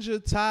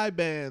Ninja tie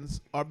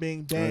bands are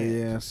being Oh banned.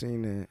 yeah, I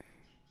seen that.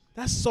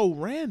 That's so I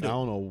random.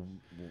 don't know.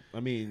 I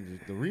mean,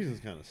 the reason's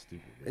kind of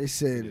stupid. They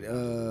said,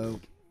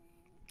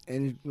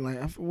 and like,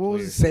 what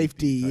was Player it?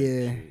 Safety? type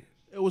Yeah. shit.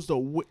 It was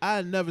I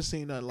had never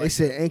seen nothing They like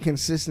said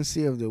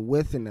inconsistency of the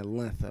width and the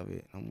length of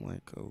it. I'm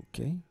like,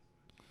 okay.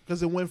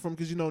 because it went from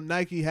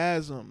Nike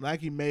has them,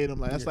 Nike made them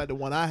like that's like the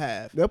one I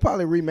have, They'll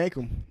probably remake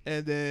them.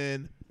 and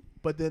then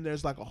but then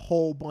there's like a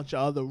whole bunch of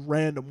other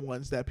random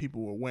ones that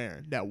people were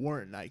wearing that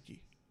weren't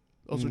Nike.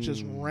 Those were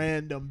just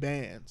random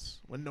bands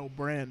with no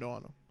brand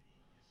on them.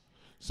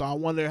 So I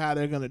wonder how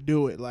they're gonna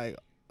do it. Like,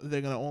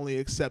 they're gonna only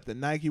accept the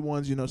Nike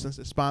ones, since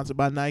they're sponsored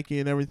by Nike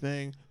and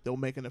everything. They'll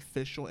make an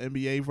official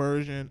NBA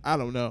version. I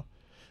don't know,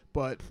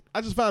 but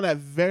I just found that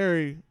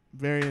very,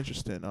 very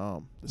interesting.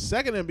 The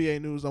second NBA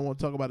news I want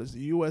to talk about is the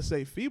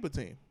USA FIBA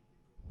team.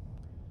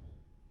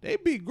 They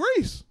beat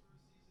Greece.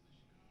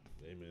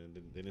 Hey man,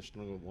 they didn't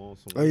struggle along.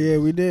 Oh yeah,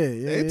 we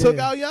did. Yeah, They took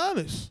out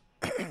Giannis.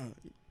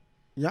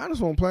 Giannis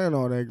wasn't playing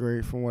all that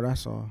great from what I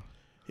saw.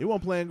 He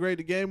wasn't playing great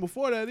the game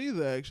before that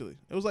either. Actually,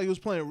 it was like he was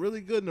playing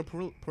really good in the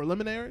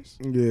preliminaries,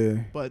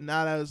 Yeah. but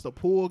not as the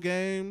pool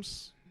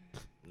games.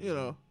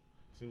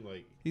 Seemed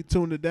like He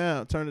turned it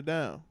down. I don't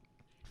know.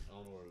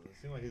 It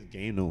seemed like his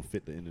game don't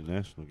fit the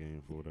international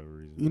game for whatever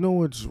reason. You know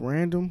what's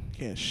random?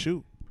 Can't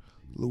shoot.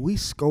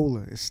 Luis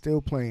Scola is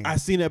still playing. I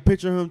seen that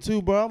picture of him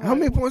too, bro. How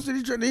many points did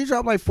he drop? Did he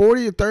drop like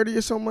 40 or 30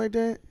 or something like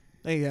that?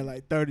 They had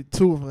like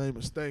 32 if I ain't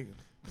mistaken.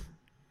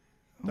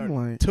 I'm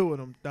like, 32 of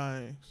them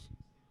things.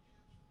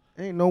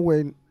 ain't no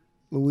way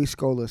Luis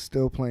Scola is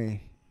still playing.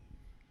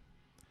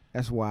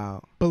 That's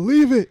wild.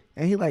 Believe it.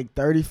 And he like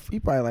 30. He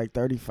probably like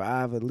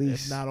 35 at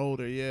least. If not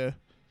older, yeah.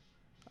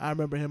 I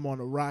remember him on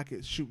the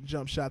Rockets shooting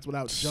jump shots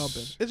without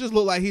jumping. It just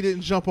looked like he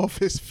didn't jump off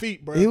his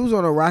feet, bro. He was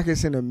on the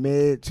Rockets in the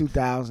mid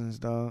 2000s,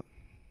 dog.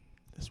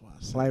 That's why I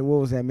said. Like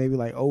what was that? Maybe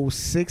like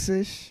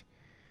 06ish.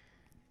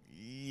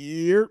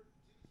 Yep.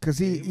 Cause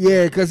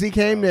he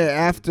came there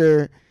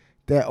after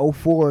that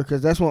 04.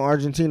 Cause that's when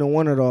Argentina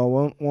won it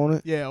all, won't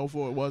it? Yeah,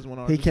 04 it was when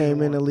He Argentina came in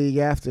won. the league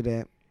after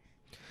that.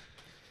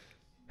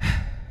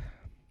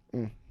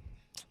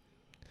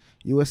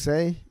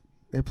 USA,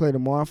 they play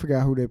tomorrow. I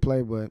forgot who they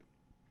play, but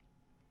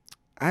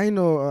I ain't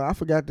know. I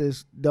forgot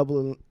this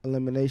double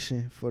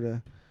elimination for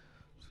the.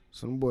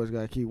 Some boys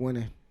gotta keep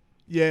winning.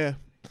 Yeah.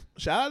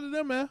 Shout out to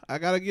them, man. I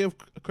gotta give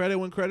credit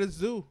when credit's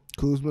due.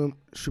 Kuzma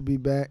should be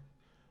back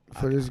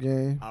for this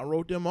game. I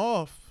wrote them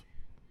off.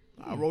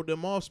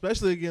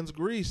 Especially against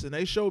Greece, and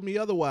they showed me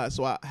otherwise.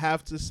 So I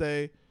have to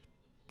say,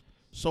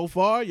 so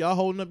far, y'all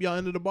holding up y'all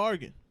end of the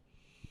bargain.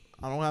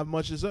 I don't have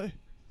much to say.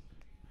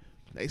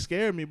 They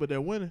scared me, but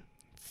they're winning.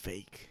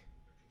 Fake.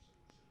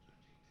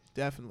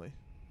 Definitely.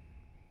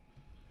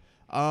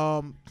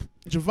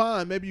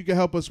 Javon, maybe you can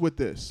help us with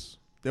this.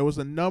 There was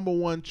a number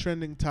one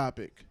trending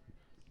topic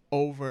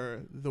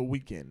over the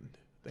weekend.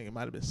 I think it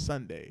might have been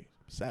Sunday,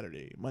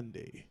 Saturday,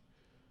 Monday.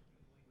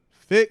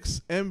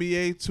 Fix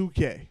NBA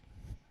 2K.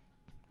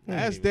 I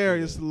asked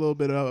Darius a little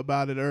bit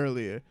about it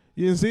earlier.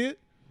 You didn't see it?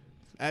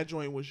 That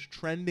joint was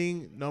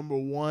trending number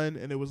one,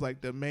 and it was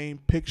like the main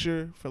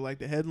picture for like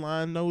the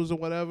headline news or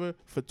whatever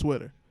for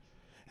Twitter.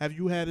 Have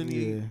you had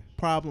any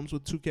problems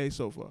with 2K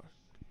so far?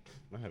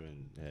 I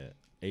haven't had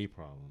a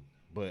problem,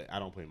 but I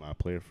don't play my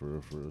player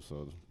for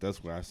so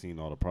that's where I seen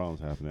all the problems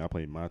happening. I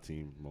played my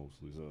team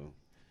mostly, so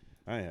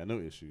I ain't had no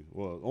issue.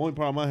 Well, the only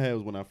problem I had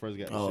was when I first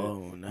got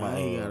the shit. Now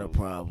you got a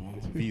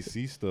problem.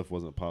 VC stuff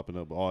wasn't popping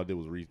up, but all I did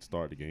was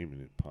restart the game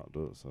and it popped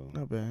up. So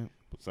Not bad.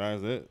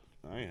 besides that,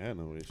 I ain't had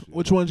no issue.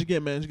 Which one did you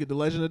get, man? Did you get the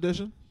Legend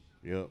Edition?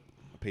 Yep,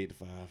 I paid the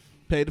 $5.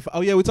 Paid the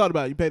oh yeah, we talked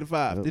about it. You paid the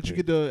 $5. Yep, Did you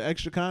paid. get the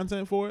extra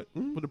content for it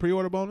Mhm. with the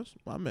pre-order bonus?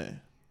 My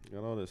man.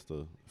 Got all that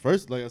stuff.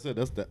 First, like I said,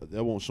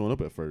 that won't showing up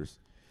at first.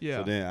 Yeah.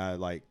 So then I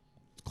like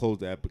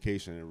closed the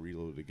application and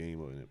reloaded the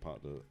game up and it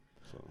popped up.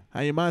 So How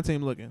your mind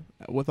team looking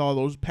with all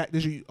those packs?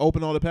 Did you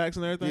open all the packs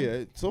and everything?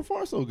 yeah, so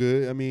far so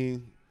good. I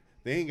mean,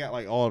 they ain't got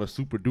like all the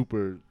super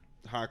duper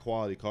high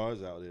quality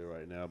cards out there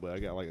right now, but I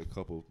got like a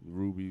couple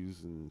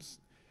rubies and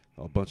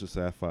a bunch of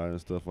sapphire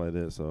and stuff like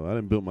that. So I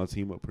done built my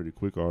team up pretty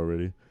quick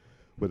already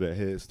with that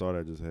head start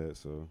I just had.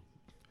 So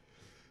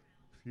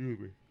excuse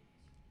me.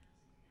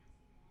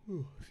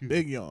 Ooh, excuse me.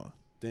 Big yawn.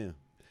 Damn.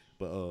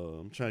 But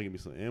I'm trying to get me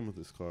some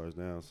amethyst cards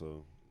now,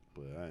 so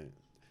but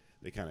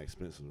they kind of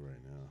expensive right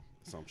now.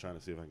 So I'm trying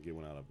to see if I can get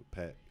one out of a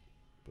pack,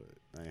 but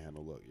I ain't had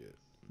no luck yet.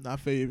 Not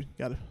for you.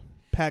 Got to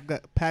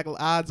pack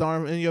odds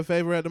aren't in your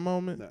favor at the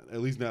moment. Not,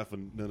 at least not for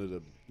none of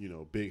the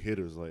big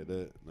hitters like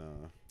that. Nah.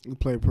 You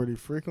play pretty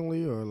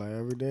frequently or like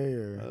every day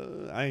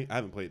or? I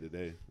haven't played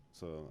today,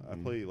 so I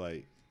played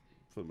like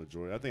for the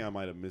majority. I think I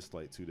might have missed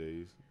like 2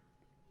 days.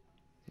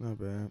 Not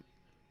bad.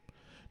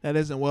 That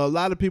isn't well. A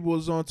lot of people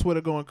was on Twitter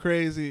going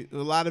crazy. A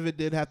lot of it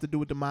did have to do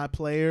with the My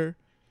Player.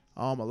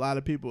 A lot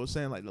of people were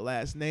saying like the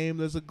last name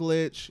there's a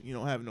glitch. You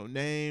don't have no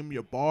name.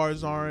 Your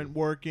bars aren't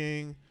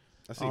working.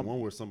 I seen one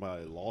where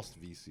somebody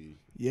lost VC.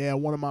 Yeah,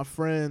 one of my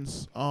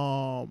friends,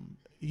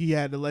 he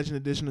had the Legend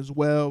Edition as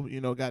well.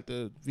 Got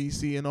the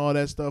VC and all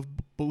that stuff,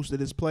 boosted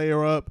his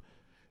player up.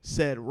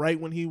 Said right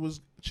when he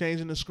was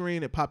changing the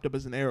screen, it popped up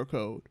as an error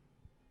code.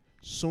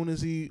 Soon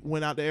as he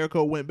went out, the error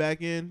code went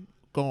back in,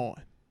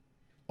 gone.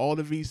 All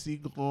the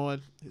VC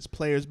gone. His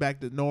player's back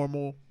to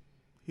normal.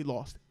 He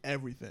lost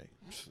everything.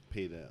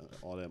 Paid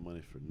all that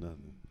money for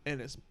nothing.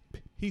 And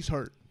he's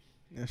hurt.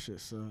 That shit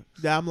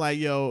sucks. I'm like,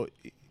 yo,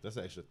 That's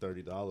an extra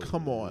 $30.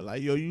 come on.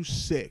 Like, yo, you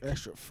sick.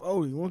 Extra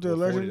 40. You want the Well,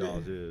 legend?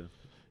 $40,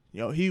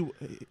 yeah. Yo,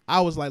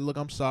 I was like, look,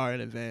 I'm sorry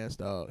in advance,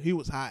 dog. He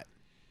was hot.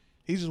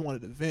 He just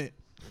wanted to vent.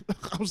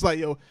 I was like,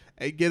 yo,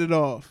 hey, get it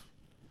off.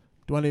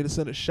 Do I need to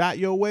send a shot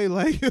your way?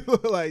 Like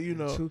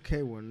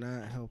 2K will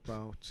not help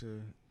out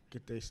to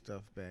get their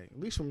stuff back. At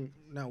least from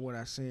not what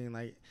I seen.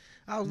 Like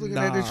I was looking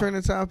at the Nah.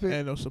 trending topic.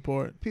 And no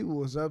support. People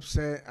was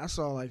upset. I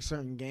saw like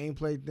certain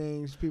gameplay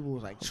things. People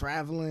was like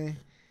traveling.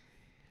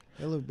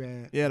 It looked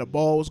bad. Yeah, the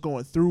ball was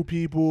going through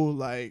people.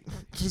 Like,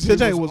 It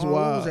that was was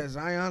wild. at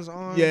Zion's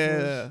arms.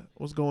 Yeah,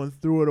 was going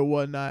through it or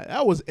whatnot.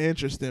 That was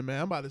interesting,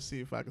 man. I'm about to see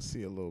if I can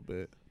see a little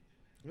bit.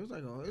 It was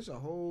like it's a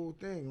whole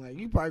thing. Like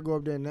you probably go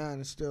up there now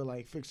and still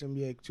like fix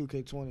NBA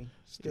 2K20.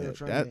 Still Yeah,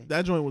 trending.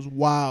 that joint was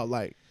wild.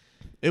 Like,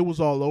 it was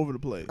all over the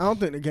place. I don't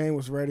think the game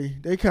was ready.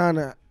 They kind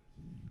of.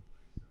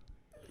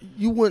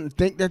 You wouldn't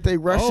think that they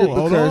rushed Oh, it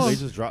hold because on. They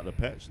just dropped the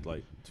patch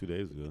like 2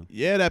 days ago.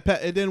 Yeah, it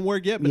didn't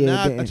work yet, but Yeah, it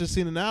now I didn't. just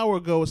seen an hour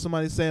ago with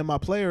somebody saying my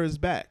player is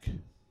back.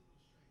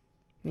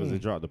 Because they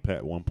dropped the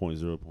patch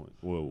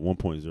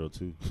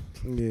 1.02.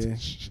 yeah.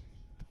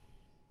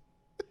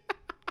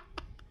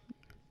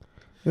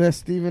 That's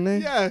Stephen A.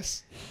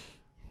 Yes.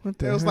 What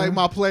the It was hell? like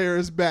my player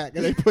is back,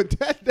 and they put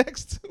that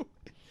next to it.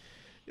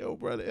 Yo,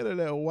 bro, the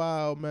internet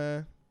wild,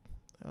 man.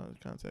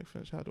 Contact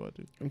finish. How do I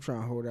do? I'm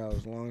trying to hold out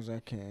as long as I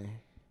can.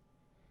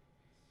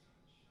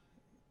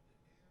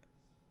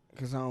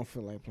 Because I don't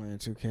feel like playing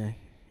 2K.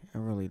 I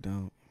really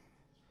don't.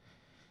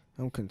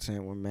 I'm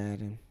content with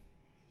Madden.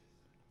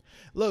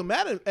 Look,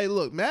 Madden. Hey,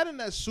 look, Madden.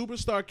 That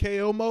Superstar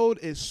KO mode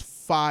is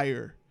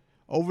fire.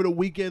 Over the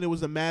weekend, it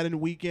was a Madden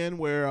weekend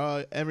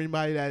where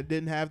everybody that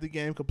didn't have the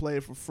game could play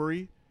it for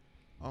free.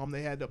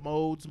 They had the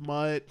modes,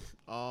 MUT,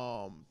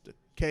 the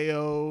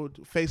KO,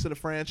 Face of the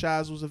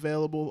Franchise was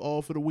available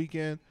all for the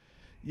weekend.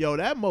 Yo,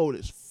 that mode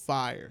is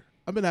fire.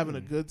 I've been having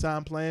a good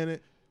time playing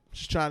it.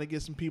 Just trying to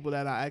get some people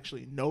that I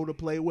actually know to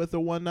play with or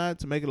whatnot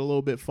to make it a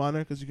little bit funner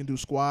because you can do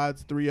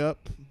squads 3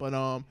 up. But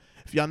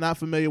if y'all not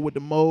familiar with the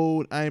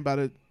mode, I ain't about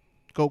to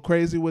go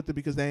crazy with it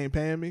because they ain't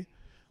paying me.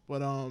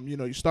 But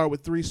you start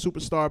with 3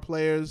 superstar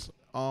players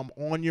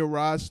on your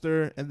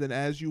roster, and then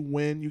as you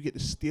win, you get to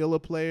steal a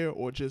player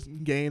or just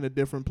gain a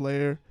different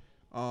player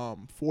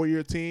for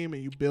your team,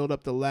 and you build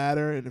up the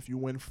ladder. And if you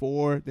win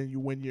 4, then you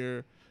win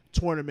your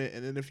tournament.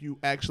 And then if you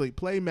actually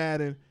play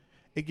Madden,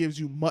 it gives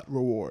you MUT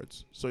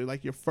rewards. So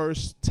like your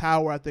first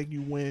tower, I think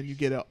you win, you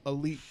get an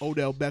elite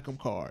Odell Beckham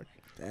card.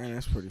 Damn,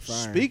 that's pretty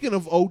fire. Speaking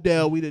of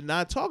Odell, we did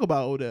not talk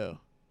about Odell.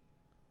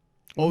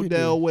 What he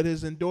Odell do? with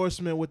his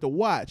endorsement with the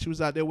watch. He was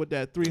out there with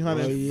that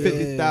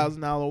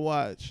 $350,000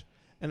 watch.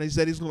 And they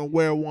said he's going to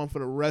wear one for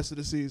the rest of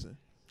the season.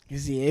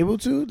 Is he able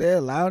to? They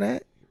allow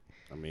that?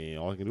 I mean,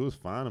 all I can do is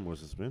fine him or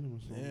suspend him or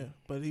something. Yeah,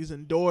 but he's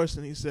endorsed,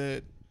 and he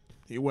said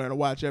he's wearing a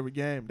watch every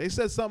game. They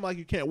said something like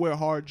you can't wear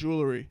hard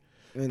jewelry.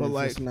 And But if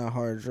like, it's not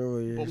hard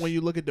jewelry. but when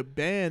you look at the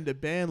band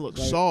looks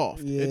Like,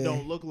 soft. yeah. It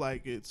don't look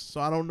like it's. So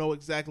I don't know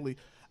exactly.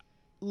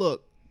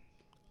 Look,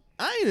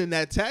 I ain't in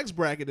that tax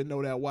bracket to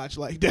know that watch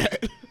like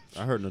that.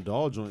 I heard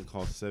Nadal joint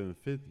cost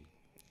 $750.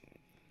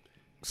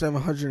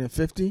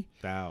 750?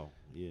 Thou,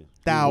 yeah.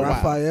 Thou wow.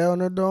 Rafael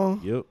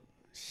Nadal? Yep.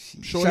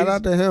 Shout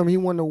out to him. He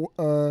won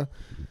the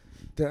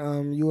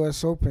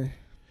U.S. Open.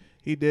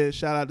 He did.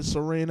 Shout out to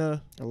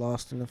Serena.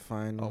 Lost in the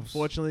finals.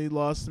 Unfortunately,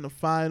 lost in the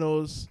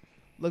finals.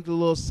 Looked a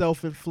little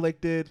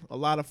self-inflicted. A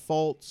lot of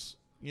faults,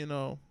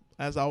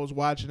 as I was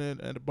watching it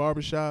at the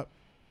barbershop.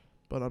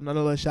 But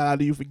nonetheless, shout out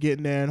to you for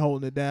getting there and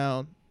holding it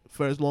down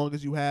for as long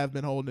as you have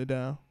been holding it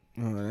down.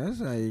 Oh, that's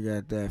how you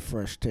got that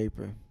fresh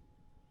taper.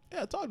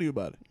 Yeah, talk to you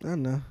about it. I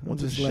know. I'm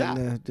What's just a shot?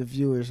 letting the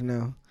viewers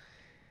know.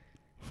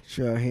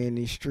 Sure, here in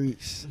these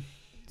streets.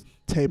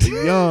 Taper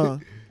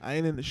young. I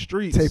ain't in the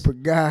streets. Taper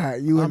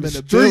God. You I'm in the the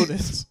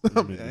streets. buildings.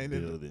 I'm in I ain't the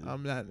in building.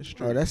 I'm not in the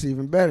streets. Oh, that's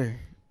even better.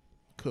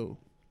 cool.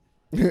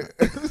 You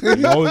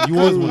always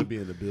want to be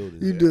in the building.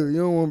 You do. You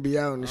don't want to be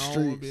out in the I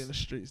don't want to streets. be in the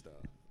streets, though.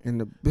 In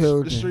the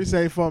building. The streets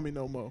ain't for me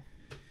no more.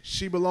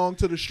 She belong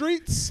to the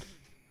streets.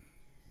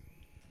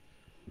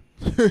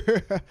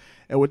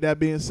 And with that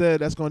being said,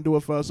 that's going to do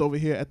it for us over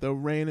here at the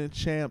Reigning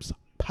Champs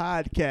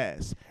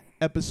podcast.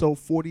 Episode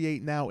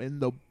 48 now in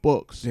the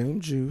books. Them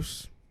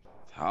juice.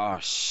 Oh,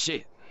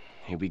 shit.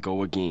 Here we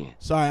go again.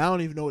 Sorry, I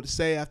don't even know what to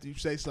say after you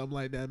say something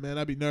like that, man.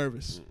 I'd be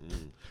nervous.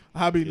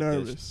 I'd be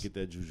nervous. Get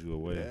that juju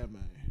away. Yeah,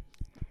 man.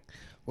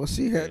 We'll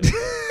see how.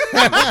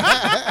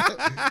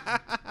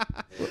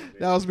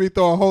 That was me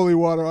throwing holy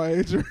water on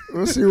Adrian.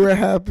 We'll see what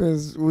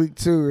happens week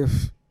 2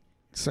 if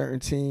certain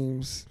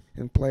teams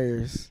and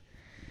players.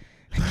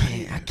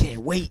 I can't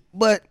wait.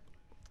 But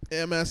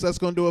Yeah, man, so that's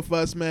going to do it for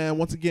us, man.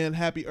 Once again,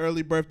 happy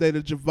early birthday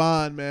to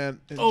Javon, man.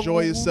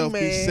 Enjoy yourself.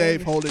 Be man.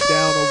 safe. Hold it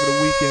down over the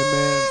weekend,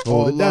 man.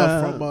 Hold All it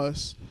love down. from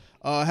us.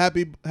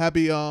 Happy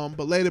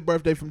belated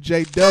birthday from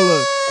Jay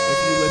Dilla. If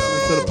you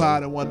listening to the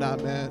pod and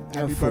whatnot, man.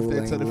 Happy that fool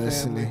birthday to ain't the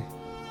listening.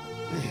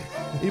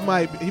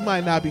 family. He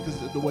might not be because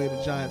of the way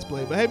the Giants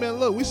play. But, hey, man,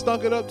 look, we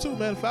stunk it up, too,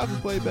 man. Falcons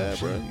played bad,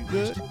 bro. You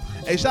good?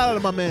 Hey, shout out to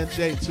my man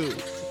Jay, too.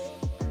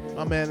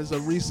 My man is a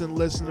recent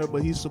listener,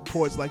 but he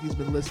supports like he's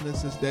been listening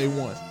since day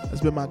one. That's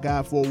been my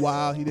guy for a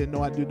while. He didn't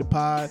know I do the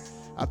pod.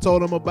 I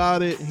told him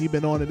about it, and he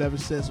been on it ever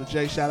since. So,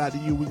 Jay, shout out to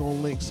you. We're going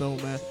to link soon,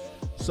 man.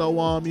 So,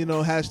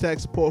 hashtag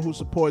support who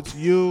supports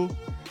you.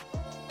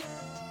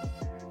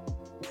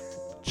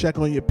 Check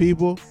on your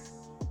people.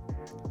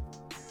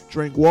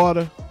 Drink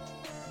water.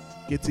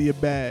 Get to your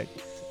bag.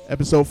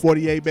 Episode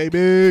 48,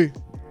 baby.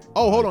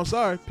 Oh, hold on.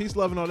 Sorry. Peace,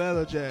 love, and all that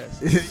other jazz.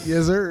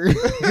 Yes, sir.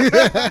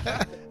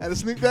 Had to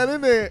sneak that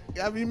in there.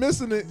 I be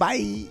missing it.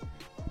 Bye.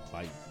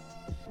 Bye.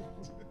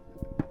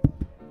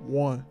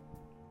 1.